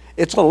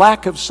 It's a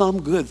lack of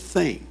some good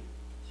thing.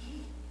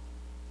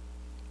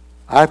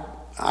 I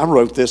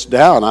wrote this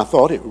down. I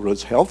thought it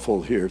was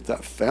helpful here. I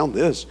found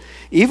this.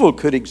 Evil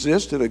could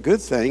exist in a good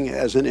thing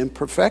as an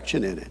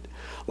imperfection in it.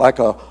 like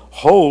a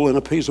hole in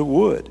a piece of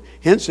wood.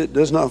 Hence, it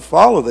does not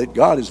follow that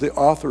God is the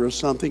author of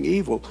something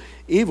evil.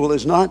 Evil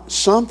is not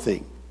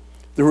something.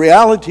 The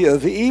reality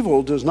of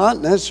evil does not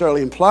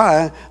necessarily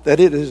imply that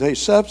it is a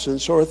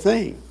substance or a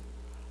thing.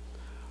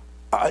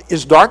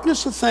 Is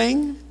darkness a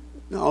thing?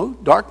 No,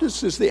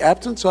 darkness is the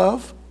absence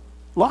of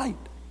light.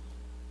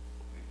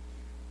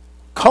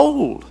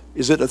 Cold,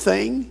 is it a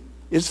thing?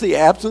 It's the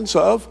absence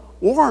of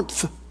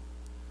warmth.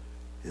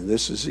 And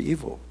this is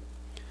evil.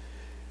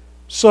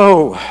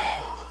 So,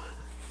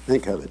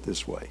 think of it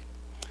this way.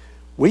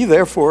 We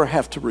therefore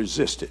have to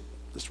resist it.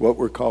 That's what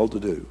we're called to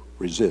do,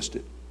 resist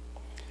it.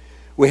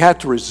 We have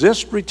to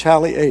resist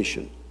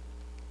retaliation.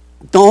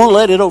 Don't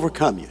let it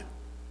overcome you.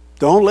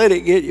 Don't let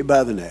it get you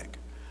by the neck.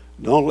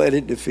 Don't let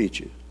it defeat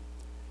you.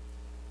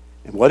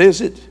 And what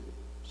is it?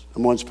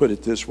 Someone's put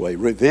it this way.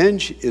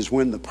 Revenge is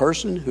when the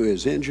person who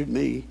has injured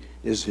me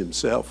is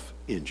himself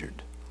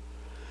injured.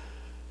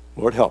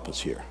 Lord, help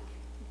us here.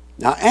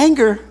 Now,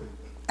 anger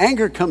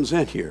comes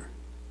in here.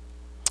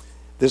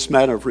 This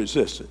matter of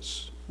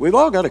resistance. We've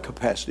all got a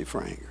capacity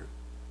for anger.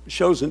 It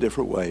shows in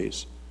different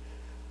ways.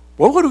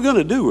 Well, what are we going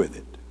to do with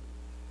it?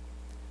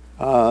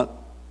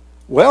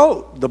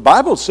 Well, the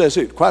Bible says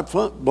it quite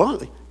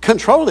bluntly.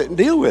 Control it and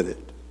deal with it.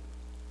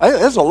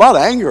 There's a lot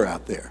of anger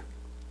out there,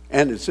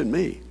 and it's in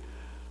me.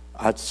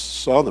 I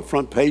saw on the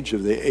front page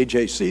of the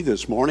AJC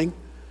this morning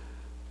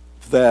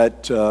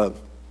that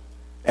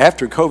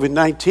after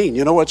COVID-19,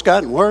 you know what's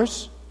gotten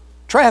worse?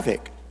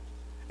 Traffic.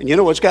 And you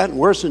know what's gotten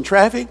worse than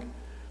traffic?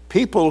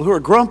 People who are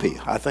grumpy.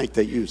 I think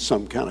they use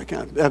some kind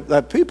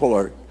of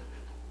people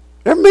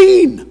they're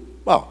mean.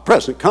 Well,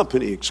 present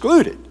company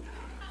excluded.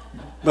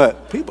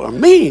 But people are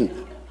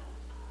mean.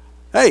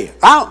 Hey,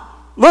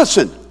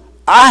 listen,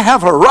 I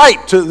have a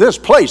right to this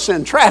place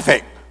in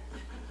traffic.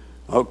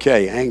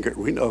 Okay, anger,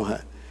 we know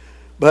that.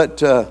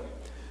 But,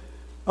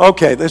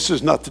 okay, this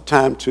is not the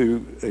time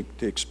to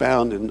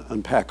expound and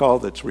unpack all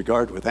that's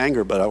regarded with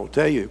anger, but I will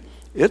tell you,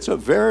 it's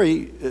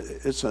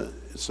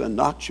an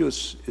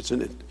noxious, it's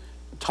an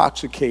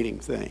intoxicating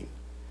thing.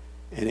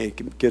 And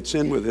it gets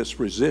in with this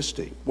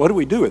resisting. What do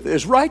we do with it?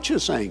 There's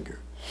righteous anger.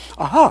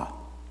 Aha.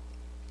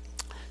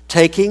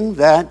 Taking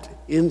that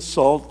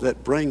insult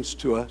that brings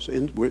to us,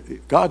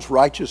 God's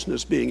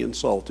righteousness being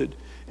insulted,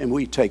 and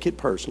we take it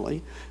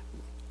personally,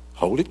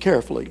 hold it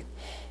carefully.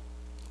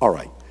 All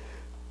right.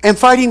 And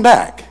fighting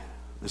back.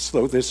 Let's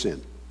throw this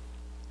in.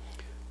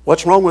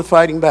 What's wrong with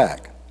fighting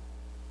back?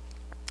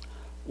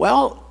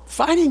 Well,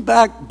 fighting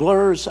back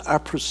blurs our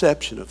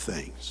perception of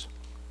things.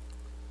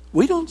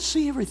 We don't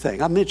see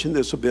everything. I mentioned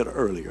this a bit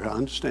earlier. I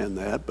understand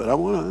that, but I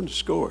want to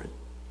underscore it.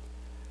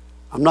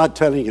 I'm not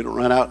telling you to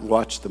run out and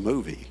watch the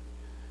movie,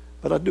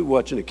 but I do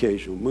watch an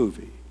occasional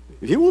movie.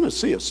 If you want to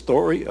see a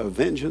story of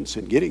vengeance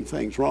and getting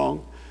things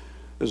wrong,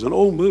 there's an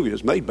old movie. It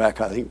was made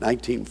back, I think,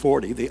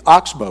 1940, the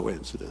Oxbow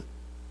Incident.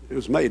 It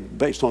was made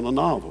based on a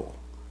novel.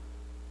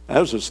 That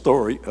was a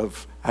story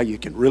of how you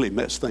can really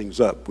mess things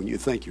up when you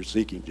think you're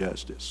seeking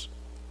justice.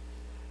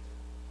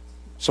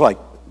 It's like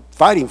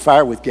fighting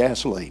fire with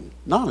gasoline.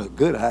 Not a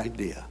good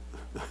idea.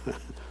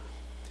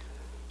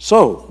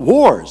 So,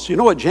 wars. You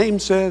know what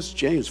James says?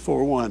 James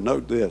 4:1.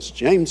 Note this.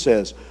 James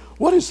says,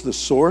 "What is the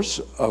source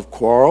of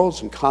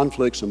quarrels and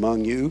conflicts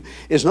among you?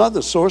 Is not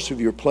the source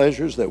of your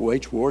pleasures that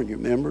wage war in your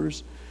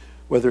members,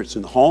 whether it's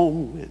in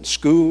home, in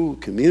school,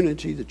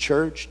 community, the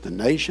church, the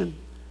nation?"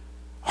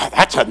 Oh,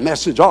 that's a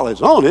message all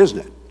its own, isn't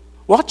it?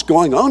 What's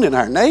going on in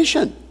our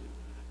nation?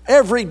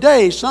 Every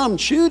day, some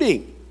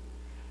shooting.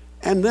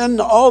 And then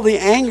all the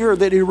anger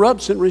that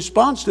erupts in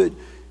response to it,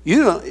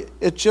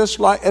 it's just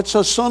like it's a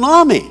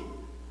tsunami.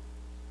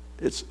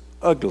 It's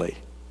ugly.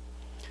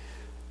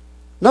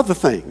 Another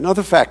thing,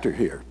 another factor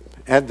here,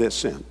 add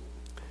this in,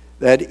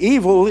 that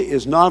evil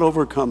is not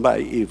overcome by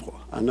evil.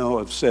 I know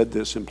I've said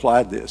this,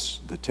 implied this,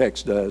 the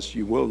text does.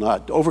 You will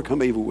not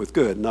overcome evil with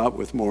good, not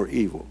with more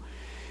evil.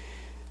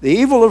 The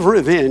evil of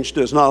revenge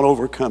does not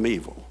overcome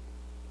evil.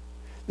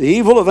 The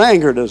evil of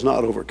anger does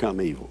not overcome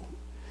evil.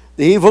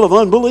 The evil of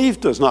unbelief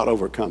does not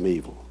overcome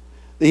evil.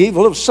 The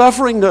evil of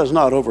suffering does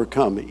not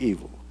overcome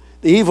evil.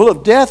 The evil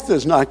of death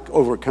does not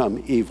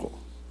overcome evil.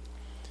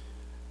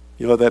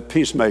 You know, that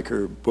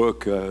Peacemaker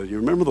book, you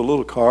remember the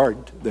little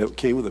card that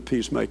came with the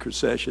Peacemaker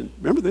session?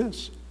 Remember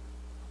this?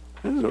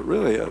 This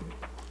is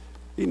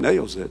he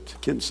nails it.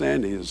 Ken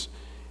Sande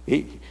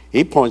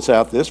he points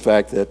out this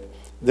fact that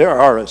there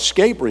are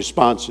escape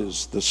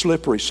responses, the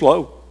slippery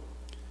slope.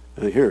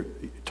 Here,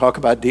 talk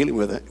about dealing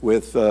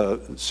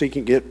with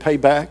seeking to get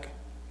payback,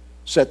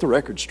 set the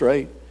record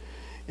straight.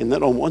 And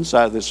then on one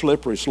side of the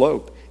slippery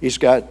slope,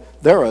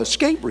 there are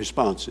escape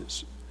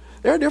responses.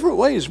 There are different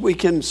ways we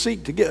can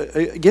seek to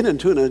get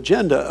into an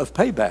agenda of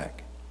payback.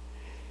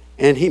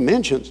 And he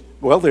mentions,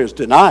 well, there's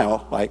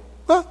denial, like,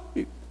 well,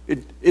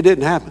 it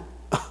didn't happen.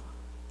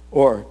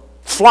 Or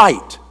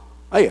flight.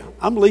 Hey,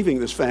 I'm leaving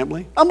this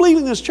family. I'm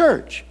leaving this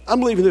church.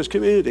 I'm leaving this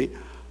community.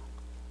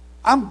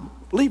 I'm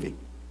leaving.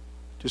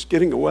 Just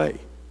getting away,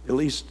 at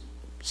least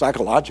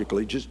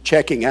psychologically, just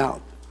checking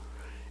out.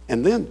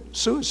 And then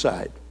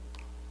suicide,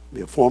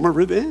 be a form of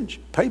revenge,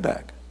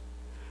 payback.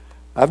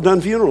 I've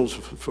done funerals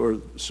for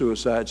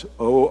suicides.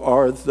 Oh,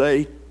 are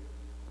they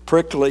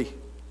prickly.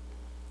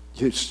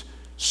 You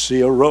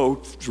see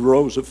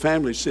rows of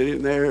families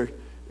sitting there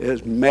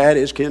as mad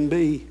as can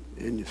be,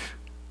 and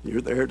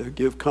you're there to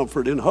give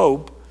comfort and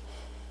hope.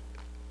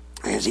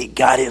 As he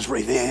got his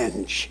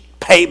revenge,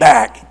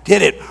 payback,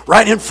 did it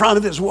right in front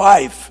of his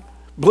wife,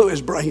 blew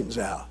his brains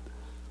out.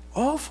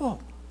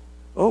 Awful.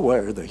 Oh,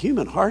 where the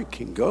human heart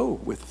can go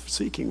with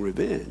seeking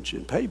revenge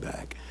and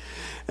payback.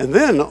 And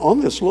then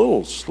on this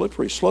little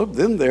slippery slope,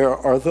 then there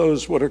are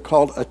those what are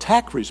called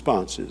attack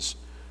responses.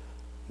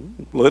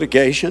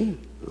 Litigation.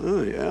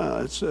 Oh,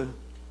 yeah,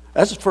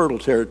 that's fertile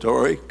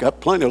territory.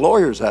 Got plenty of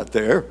lawyers out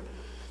there.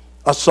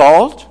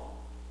 Assault,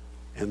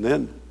 and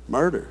then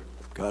murder,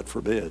 God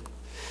forbid.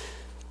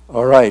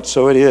 All right,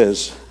 so it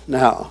is.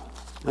 Now,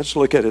 let's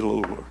look at it a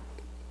little more.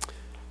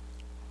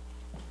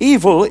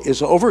 Evil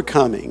is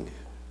overcoming.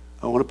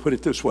 I want to put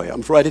it this way.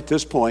 I'm right at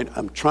this point.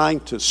 I'm trying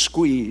to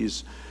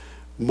squeeze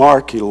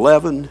Mark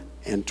 11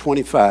 and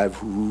 25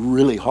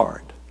 really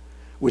hard,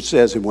 which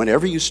says, and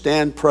whenever you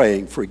stand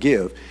praying,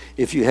 forgive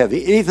if you have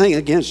anything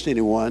against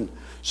anyone,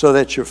 so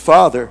that your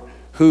Father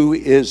who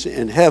is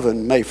in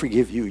heaven may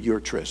forgive you your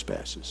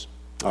trespasses.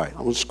 All right, I'm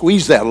going to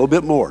squeeze that a little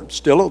bit more.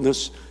 Still on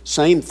this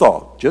same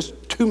thought,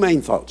 just two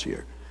main thoughts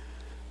here.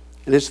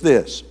 And it's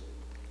this.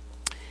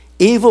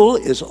 Evil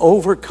is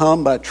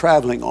overcome by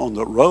traveling on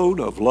the road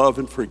of love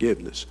and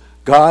forgiveness.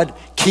 God,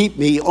 keep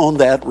me on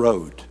that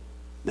road.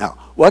 Now,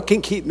 what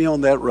can keep me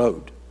on that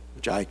road,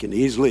 which I can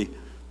easily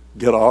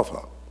get off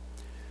of?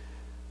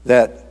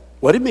 That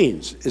what it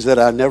means is that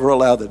I never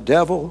allow the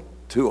devil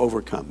to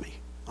overcome me.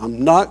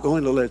 I'm not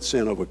going to let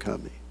sin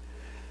overcome me.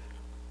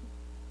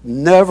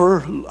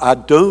 Never, I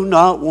do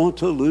not want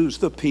to lose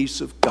the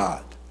peace of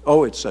God.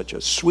 Oh, it's such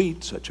a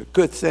sweet, such a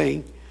good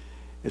thing.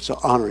 It's an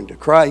honoring to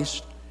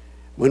Christ.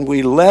 When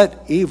we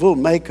let evil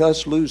make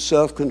us lose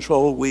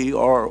self-control, we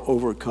are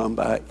overcome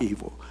by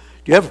evil.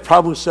 Do you have a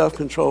problem with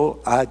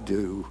self-control? I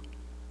do.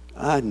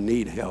 I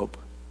need help.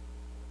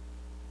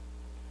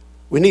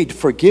 We need to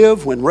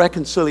forgive when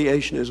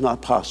reconciliation is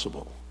not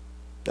possible.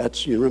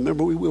 That's, you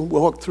remember, we will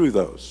walk through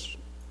those.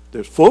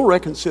 There's full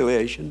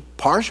reconciliation,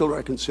 partial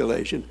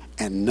reconciliation,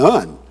 and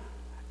none.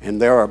 And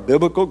there are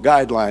biblical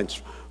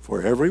guidelines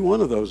for every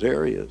one of those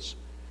areas.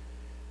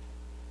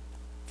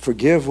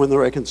 Forgive when the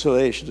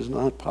reconciliation is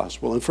not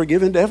possible. And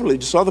forgive indefinitely.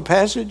 You saw the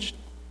passage?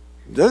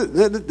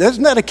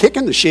 Isn't that a kick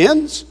in the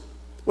shins?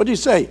 What do you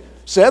say?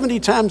 70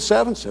 times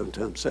 7? 7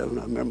 times 7.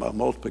 I remember my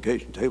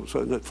multiplication table, so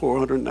isn't it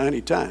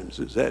 490 times?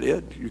 Is that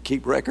it? You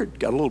keep record?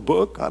 Got a little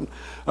book? I'm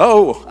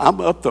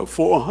up to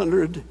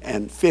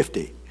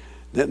 450.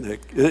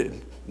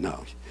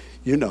 No,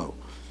 you know.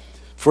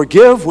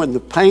 Forgive when the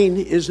pain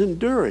is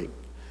enduring.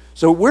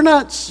 So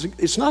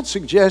it's not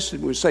suggested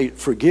when we say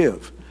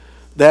forgive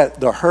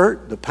that the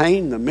hurt, the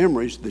pain, the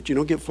memories, that you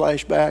don't get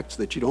flashbacks,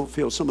 that you don't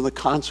feel some of the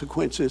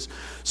consequences.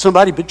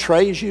 Somebody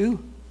betrays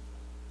you.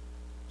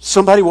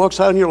 Somebody walks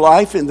out in your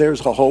life and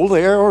there's a hole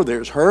there, or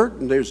there's hurt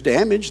and there's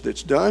damage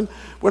that's done.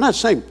 We're not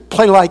saying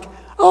play like,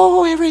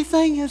 oh,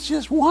 everything is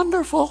just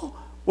wonderful.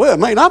 Well, it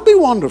may not be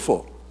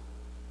wonderful.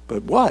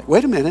 But what?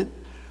 Wait a minute.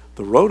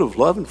 The road of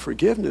love and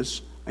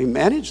forgiveness, I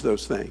manage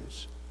those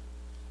things.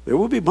 There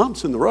will be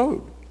bumps in the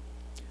road.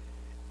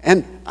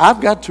 And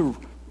I've got to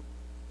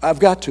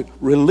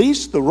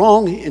release the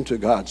wrong into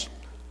God's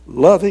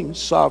loving,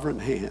 sovereign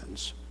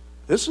hands.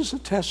 This is a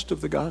test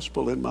of the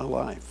gospel in my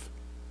life.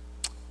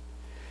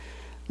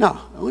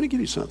 Now, I want to give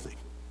you something.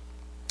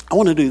 I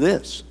want to do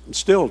this. I'm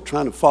still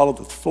trying to follow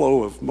the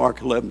flow of Mark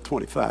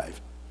 11:25.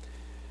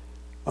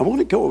 I want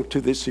to go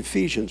to this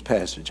Ephesians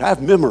passage.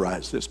 I've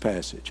memorized this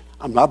passage.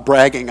 I'm not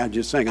bragging. I'm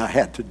just saying I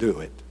had to do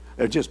it.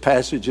 They're just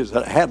passages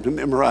that I have to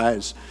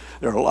memorize.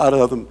 There are a lot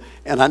of them,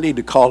 and I need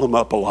to call them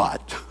up a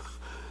lot.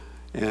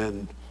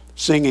 And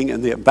singing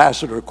in the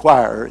ambassador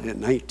choir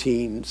in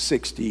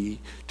 1962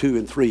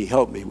 and 3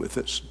 helped me with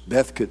this.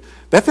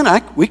 Beth and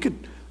I,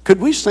 could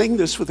we sing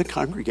this with the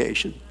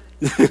congregation?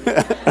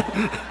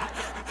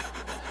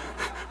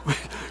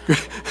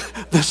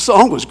 The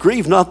song was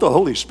 "Grieve Not the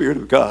Holy Spirit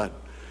of God."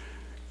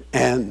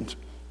 And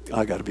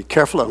I got to be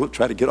careful. I don't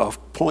try to get off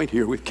point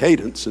here with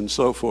cadence and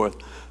so forth.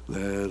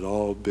 Let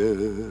all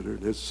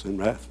bitterness and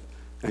wrath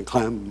and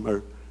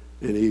clamor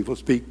and evil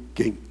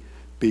speaking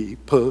be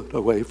put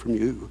away from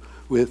you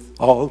with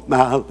all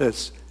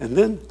malice. And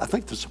then I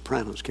think the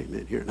sopranos came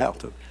in here in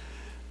alto.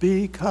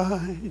 Be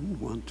kind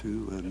one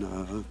to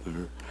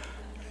another.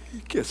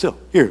 So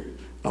here,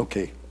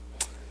 okay.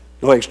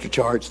 No extra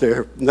charge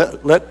there.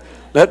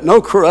 Let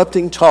no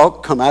corrupting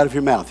talk come out of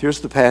your mouth. Here's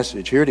the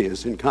passage. Here it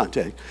is in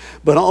context.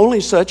 But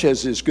only such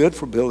as is good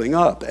for building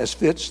up, as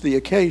fits the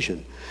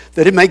occasion,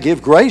 that it may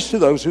give grace to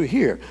those who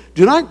hear.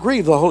 Do not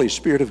grieve the Holy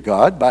Spirit of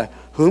God, by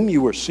whom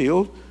you were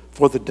sealed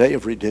for the day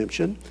of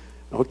redemption.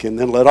 Okay, and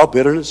then let all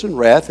bitterness and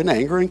wrath and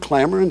anger and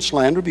clamor and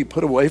slander be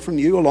put away from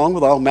you, along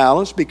with all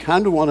malice. Be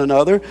kind to one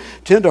another,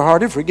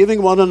 tenderhearted,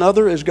 forgiving one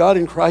another as God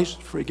in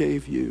Christ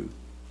forgave you.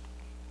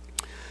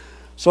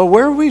 So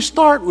where do we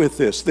start with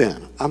this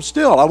then? I'm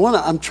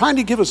trying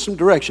to give us some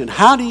direction.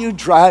 How do you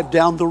drive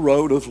down the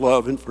road of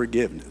love and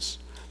forgiveness?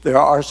 There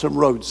are some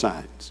road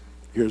signs.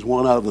 Here's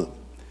one of them,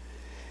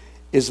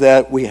 is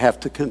that we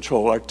have to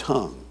control our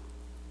tongue.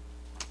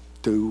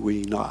 Do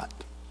we not?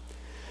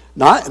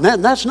 And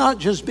that's not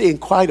just being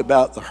quiet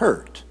about the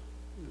hurt.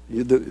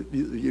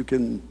 You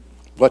can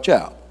watch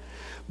out.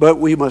 But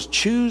we must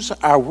choose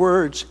our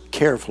words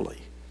carefully.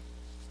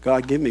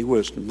 God, give me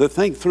wisdom to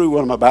think through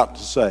what I'm about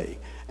to say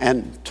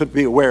and to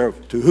be aware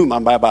of to whom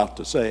I'm about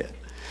to say it.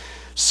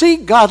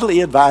 Seek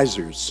godly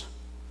advisors.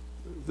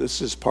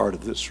 This is part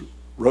of this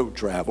road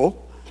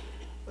travel.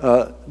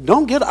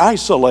 Don't get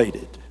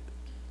isolated.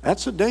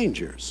 That's a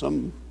danger.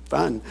 Some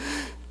find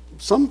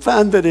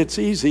that it's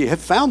easy, have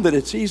found that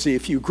it's easy.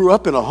 If you grew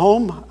up in a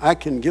home, I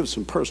can give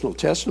some personal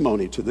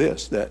testimony to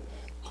this, that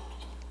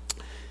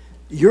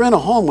you're in a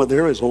home where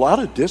there is a lot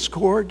of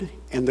discord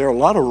and there are a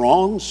lot of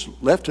wrongs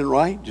left and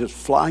right just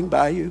flying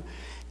by you,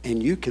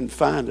 and you can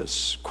find a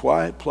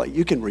quiet place.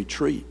 You can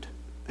retreat,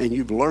 and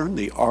you've learned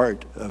the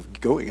art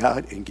of going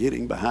out and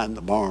getting behind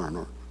the barn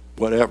or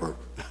whatever,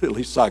 at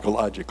least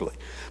psychologically.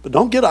 But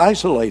don't get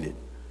isolated.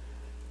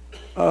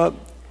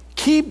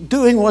 Keep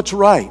doing what's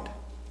right.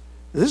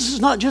 This is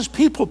not just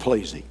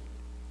people-pleasing,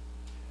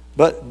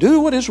 but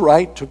do what is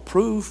right to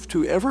prove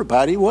to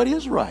everybody what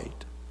is right.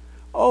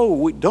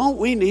 Oh, don't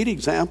we need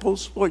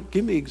examples? Lord,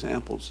 give me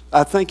examples.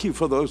 I thank you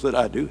for those that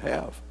I do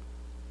have.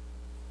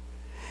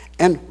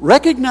 And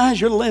recognize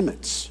your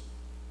limits.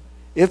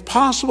 If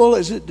possible,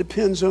 as it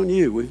depends on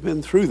you. We've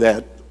been through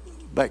that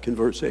back in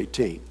verse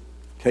 18,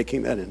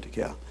 taking that into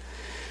account.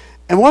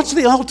 And what's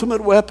the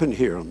ultimate weapon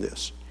here on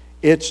this?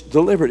 It's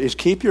deliberate. It's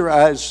keep your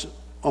eyes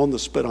on the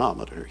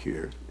speedometer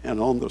here and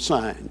on the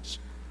signs.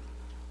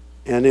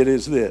 And it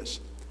is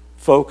this: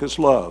 focus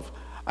love.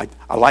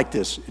 I like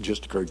this. It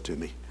just occurred to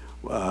me.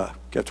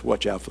 Got to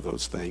watch out for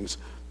those things.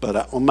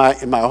 But in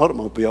my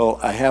automobile,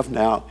 I have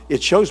now,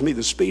 it shows me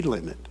the speed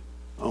limit.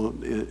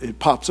 It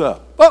pops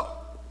up. Oh,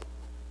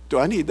 do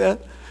I need that?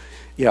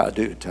 Yeah, I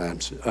do at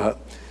times.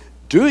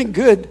 Doing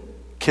good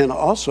can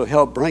also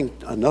help bring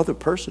another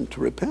person to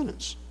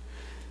repentance.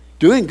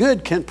 Doing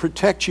good can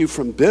protect you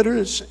from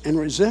bitterness and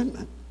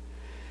resentment.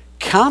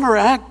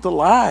 Counteract the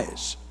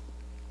lies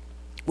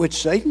which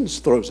Satan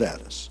throws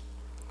at us.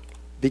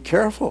 Be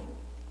careful.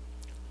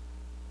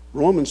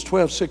 Romans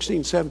 12,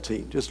 16,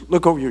 17. Just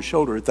look over your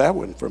shoulder at that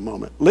one for a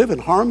moment. Live in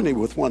harmony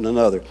with one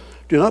another.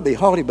 Do not be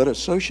haughty, but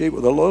associate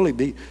with the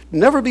lowly.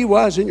 Never be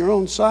wise in your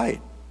own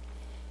sight,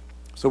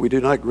 so we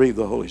do not grieve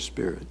the Holy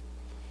Spirit.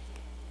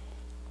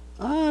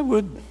 I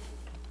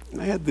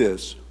had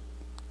this.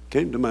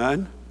 Came to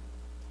mind.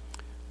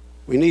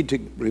 We need to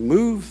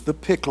remove the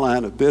PICC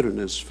line of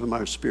bitterness from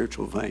our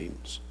spiritual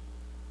veins.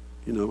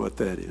 You know what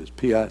that is,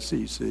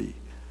 PICC.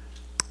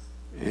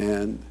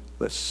 And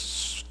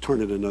let's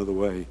turn it another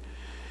way.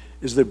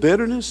 Is there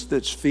bitterness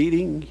that's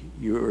feeding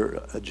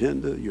your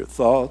agenda, your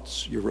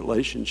thoughts, your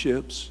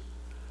relationships?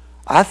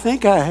 I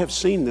think I have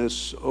seen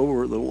this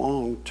over the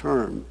long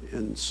term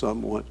in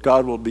somewhat.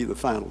 God will be the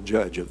final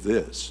judge of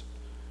this.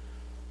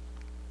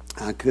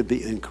 I could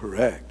be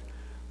incorrect.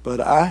 But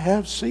I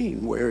have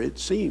seen where it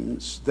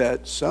seems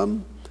that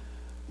some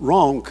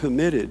wrong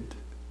committed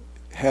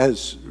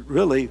has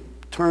really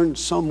turned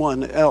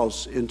someone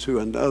else into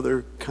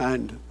another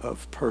kind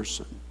of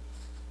person.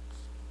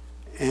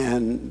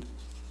 And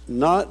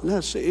not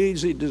necessarily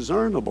easily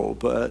discernible,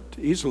 but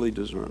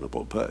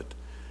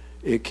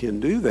it can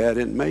do that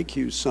and make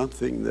you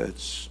something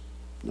that's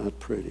not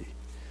pretty.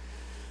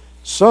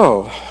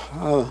 So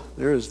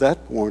there is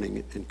that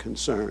warning and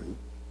concern.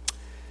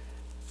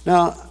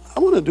 Now, I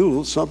want to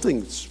do something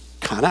that's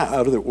kind of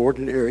out of the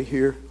ordinary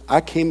here.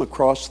 I came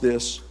across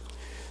this.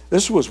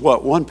 This was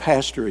what one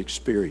pastor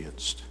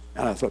experienced.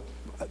 And I thought,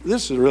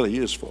 this is really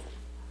useful.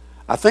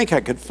 I think I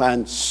could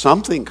find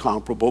something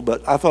comparable,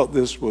 but I thought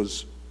this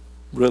was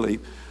really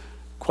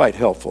quite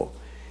helpful.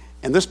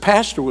 And this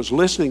pastor was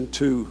listening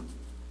to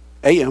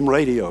AM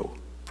radio.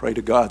 Pray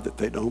to God that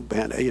they don't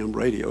ban AM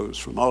radios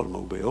from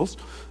automobiles.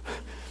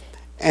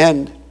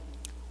 And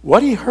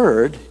what he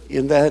heard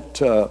in that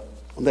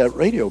on that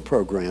radio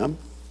program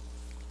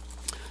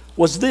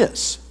was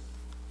this.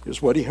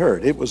 Here's what he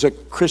heard. It was a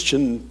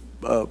Christian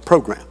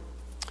program.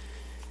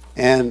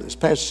 And this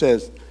pastor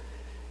says,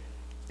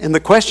 and the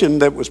question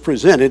that was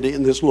presented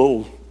in this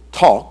little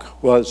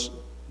talk was,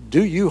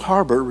 do you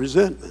harbor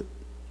resentment?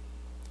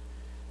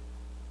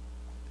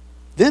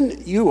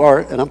 Then you are,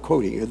 and I'm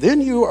quoting you, then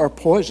you are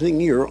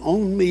poisoning your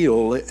own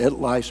meal at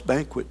life's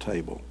banquet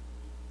table.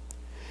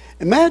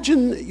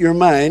 Imagine your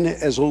mind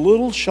as a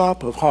little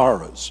shop of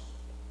horrors,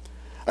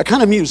 a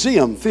kind of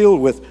museum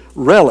filled with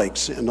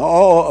relics and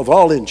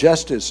all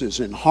injustices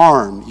and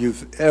harm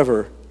you've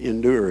ever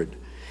endured.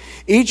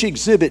 Each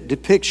exhibit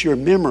depicts your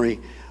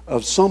memory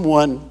of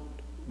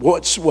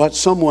what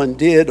someone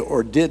did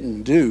or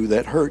didn't do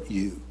that hurt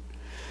you.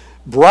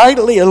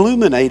 Brightly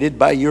illuminated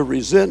by your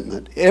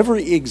resentment,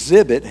 every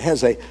exhibit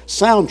has a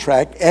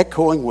soundtrack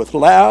echoing with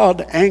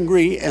loud,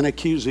 angry, and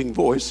accusing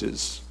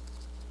voices.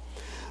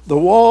 The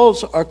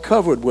walls are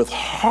covered with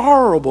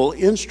horrible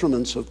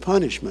instruments of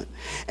punishment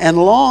and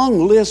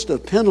long list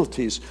of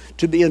penalties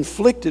to be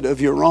inflicted of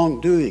your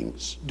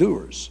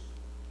doers,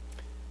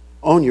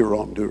 on your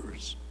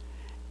wrongdoers,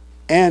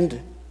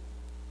 and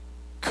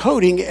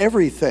coating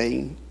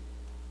everything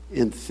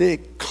in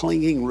thick,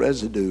 clinging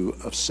residue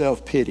of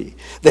self-pity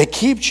that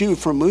keeps you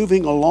from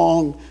moving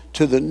along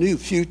to the new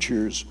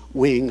futures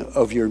wing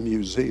of your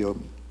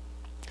museum,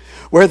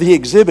 where the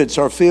exhibits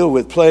are filled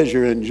with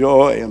pleasure and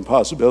joy and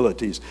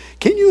possibilities.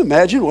 Can you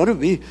imagine what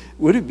it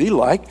would be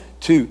like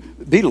to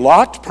be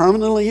locked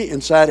permanently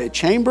inside a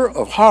chamber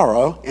of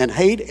horror and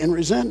hate and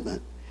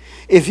resentment?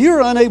 If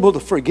you're unable to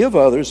forgive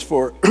others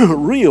for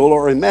real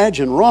or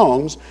imagined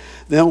wrongs,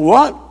 then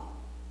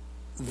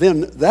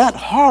that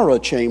horror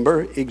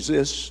chamber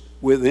exists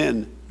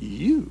within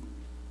you.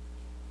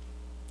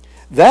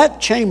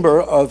 That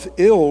chamber of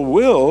ill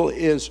will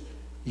is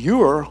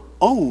your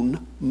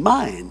own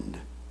mind.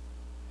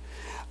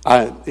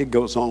 It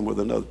goes on with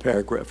another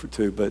paragraph or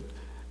two, but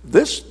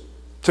this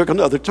took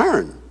another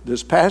turn.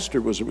 This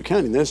pastor was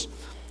recounting this,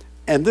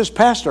 and this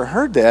pastor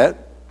heard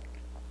that,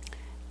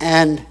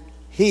 and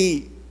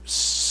he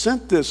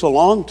sent this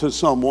along to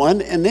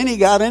someone, and then he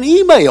got an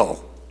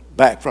email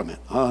back from it.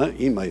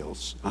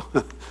 Emails.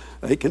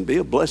 They can be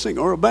a blessing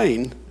or a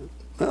bane.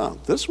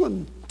 This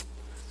one,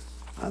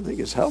 I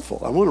think, is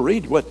helpful. I want to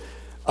read what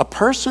a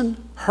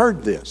person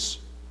heard this.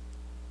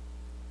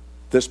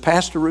 This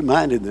pastor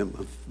reminded them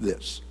of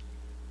this.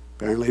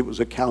 Apparently it was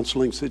a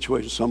counseling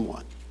situation,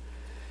 someone.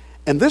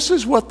 And this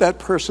is what that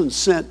person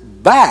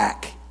sent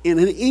back in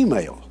an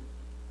email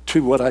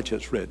to what I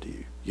just read to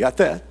you. You got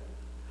that?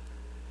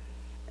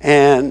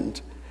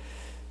 And,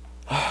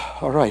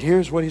 all right,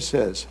 here's what he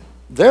says.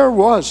 There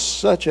was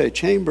such a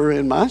chamber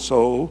in my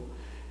soul,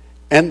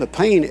 and the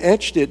pain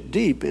etched it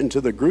deep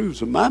into the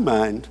grooves of my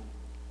mind.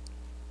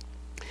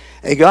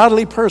 A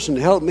godly person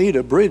helped me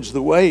to bridge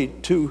the way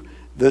to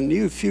the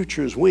new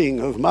futures wing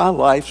of my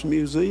life's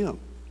museum.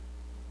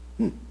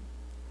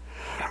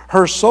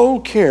 Her soul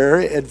care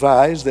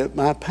advised that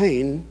my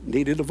pain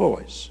needed a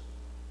voice.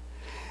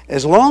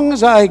 As long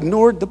as I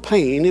ignored the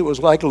pain, it was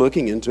like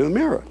looking into a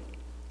mirror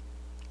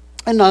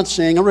and not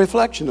seeing a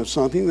reflection of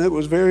something that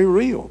was very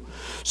real.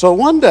 So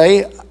one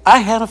day, I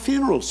had a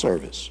funeral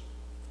service.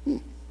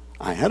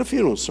 I had a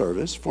funeral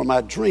service for my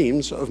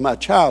dreams of my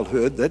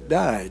childhood that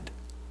died,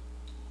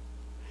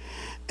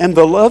 and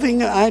the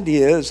loving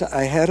ideas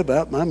I had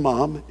about my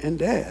mom and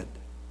dad.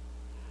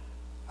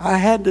 I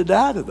had to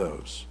die to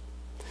those.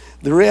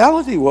 The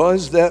reality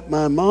was that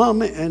my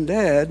mom and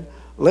dad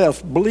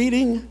left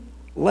bleeding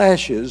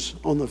lashes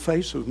on the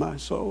face of my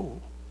soul.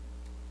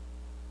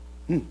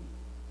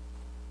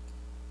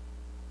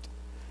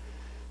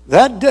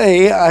 That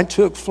day, I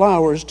took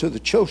flowers to the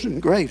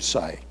chosen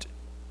gravesite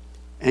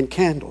and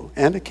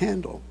a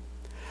candle.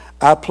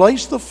 I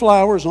placed the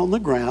flowers on the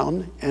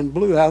ground and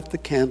blew out the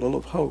candle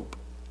of hope.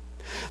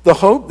 The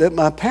hope that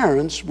my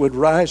parents would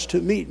rise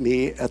to meet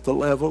me at the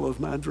level of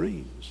my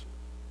dreams.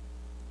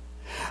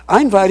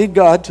 I invited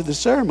God to the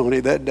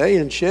ceremony that day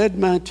and shed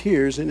my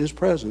tears in His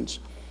presence.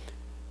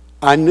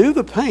 I knew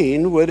the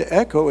pain would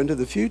echo into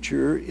the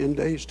future in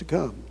days to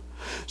come.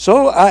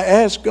 So I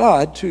asked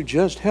God to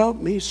just help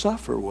me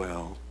suffer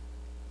well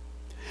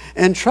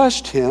and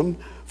trust Him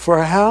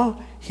for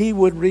how He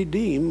would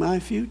redeem my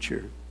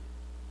future.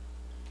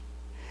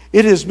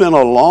 It has been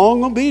a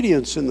long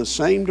obedience in the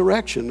same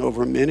direction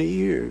over many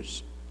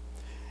years,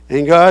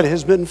 and God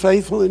has been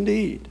faithful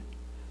indeed.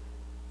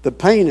 The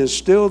pain is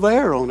still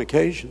there on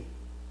occasion,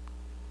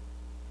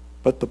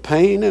 but the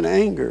pain and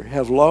anger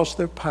have lost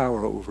their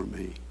power over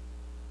me.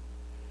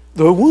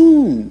 The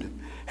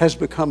wound has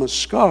become a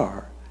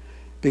scar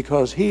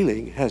because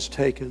healing has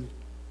taken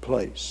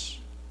place.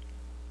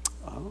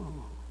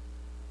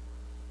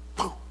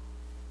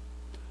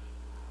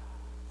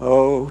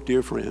 Oh,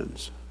 dear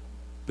friends,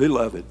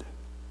 beloved,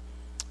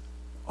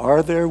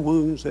 are there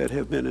wounds that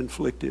have been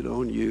inflicted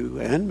on you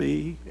and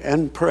me,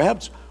 and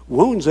perhaps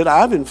wounds that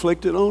I've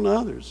inflicted on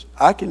others?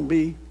 I can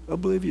be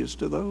oblivious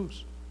to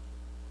those.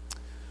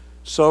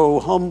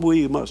 So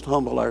we must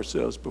humble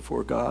ourselves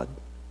before God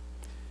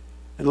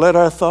and let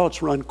our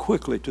thoughts run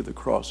quickly to the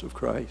cross of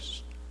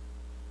Christ.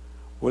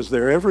 Was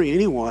there ever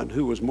anyone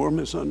who was more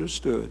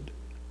misunderstood,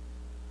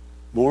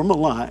 more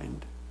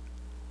maligned?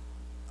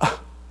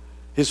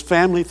 His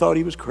family thought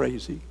he was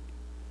crazy.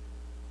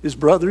 His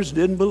brothers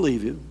didn't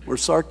believe him, were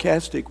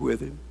sarcastic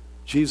with him.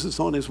 Jesus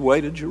on his way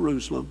to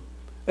Jerusalem.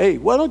 Hey,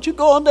 why don't you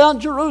go on down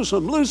to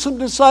Jerusalem? Lose some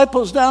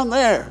disciples down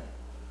there.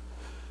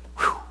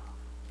 Whew.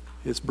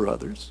 His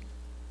brothers,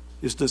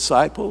 his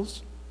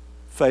disciples,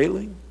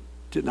 failing,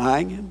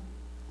 denying him,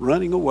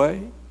 running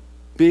away,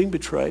 being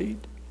betrayed.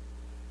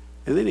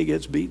 And then he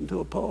gets beaten to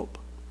a pulp,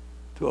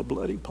 to a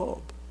bloody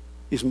pulp.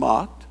 He's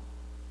mocked,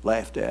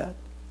 laughed at,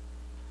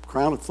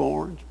 crown of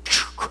thorns,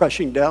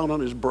 crushing down on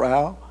his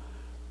brow,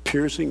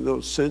 piercing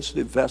those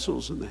sensitive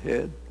vessels in the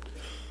head,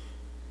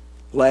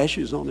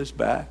 lashes on his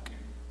back,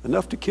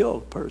 enough to kill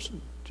a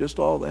person, just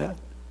all that.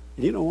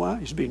 And you know why?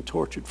 He's being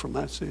tortured for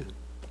my sin.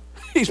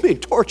 He's being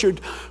tortured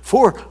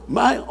for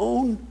my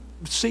own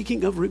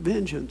seeking of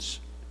revengeance,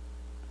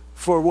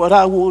 for what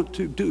I want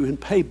to do in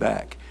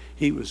payback.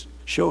 He was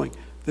showing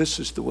this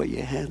is the way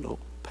you handle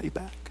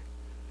payback.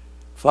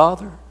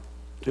 Father,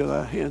 to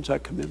thy hands I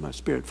commit my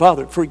spirit.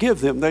 Father,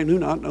 forgive them. They do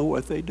not know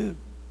what they do.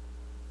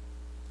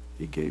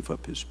 He gave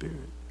up his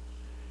spirit.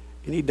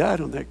 And he died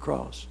on that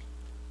cross.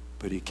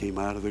 But he came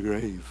out of the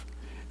grave.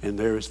 And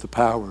there is the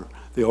power,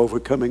 the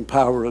overcoming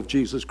power of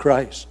Jesus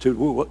Christ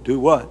to do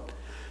what?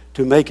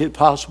 To make it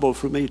possible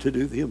for me to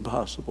do the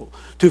impossible.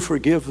 To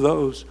forgive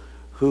those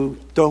who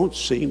don't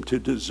seem to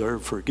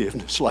deserve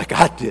forgiveness like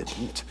I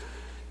didn't.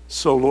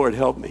 So Lord,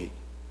 help me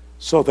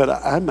so that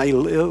I may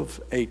live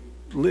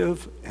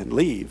and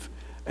leave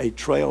a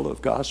trail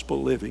of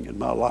gospel living in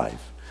my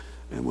life.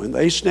 And when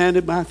they stand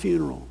at my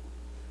funeral,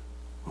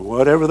 or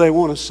whatever they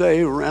want to say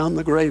around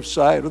the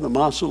gravesite or the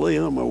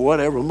mausoleum or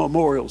whatever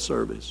memorial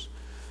service,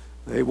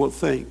 they will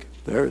think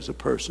there is a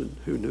person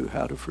who knew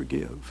how to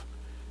forgive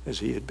as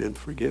he had been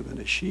forgiven,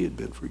 as she had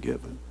been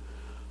forgiven.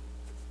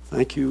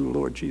 Thank you,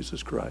 Lord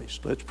Jesus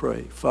Christ. Let's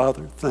pray.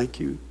 Father, thank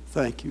you,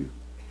 thank you.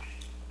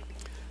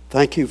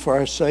 Thank you for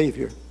our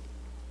Savior.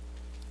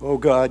 Oh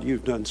God,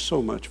 you've done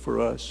so much for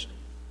us.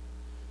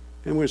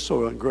 And we're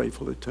so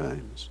ungrateful at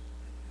times.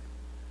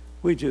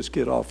 We just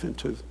get off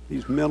into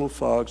these mental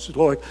fogs.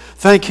 Lord,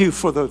 thank you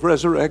for the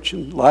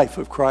resurrection life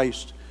of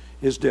Christ,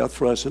 his death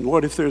for us. And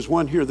Lord, if there's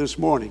one here this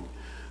morning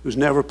who's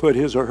never put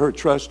his or her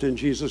trust in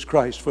Jesus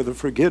Christ for the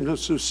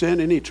forgiveness of sin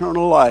and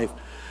eternal life,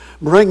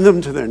 bring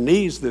them to their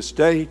knees this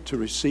day to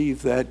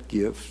receive that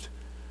gift,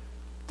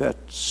 that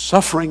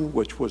suffering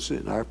which was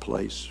in our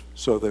place,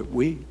 so that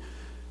we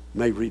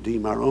may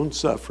redeem our own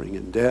suffering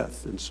and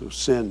death, and so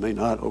sin may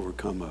not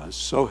overcome us.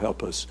 So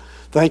help us.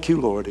 Thank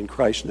you, Lord. In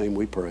Christ's name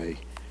we pray.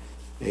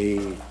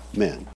 Amen.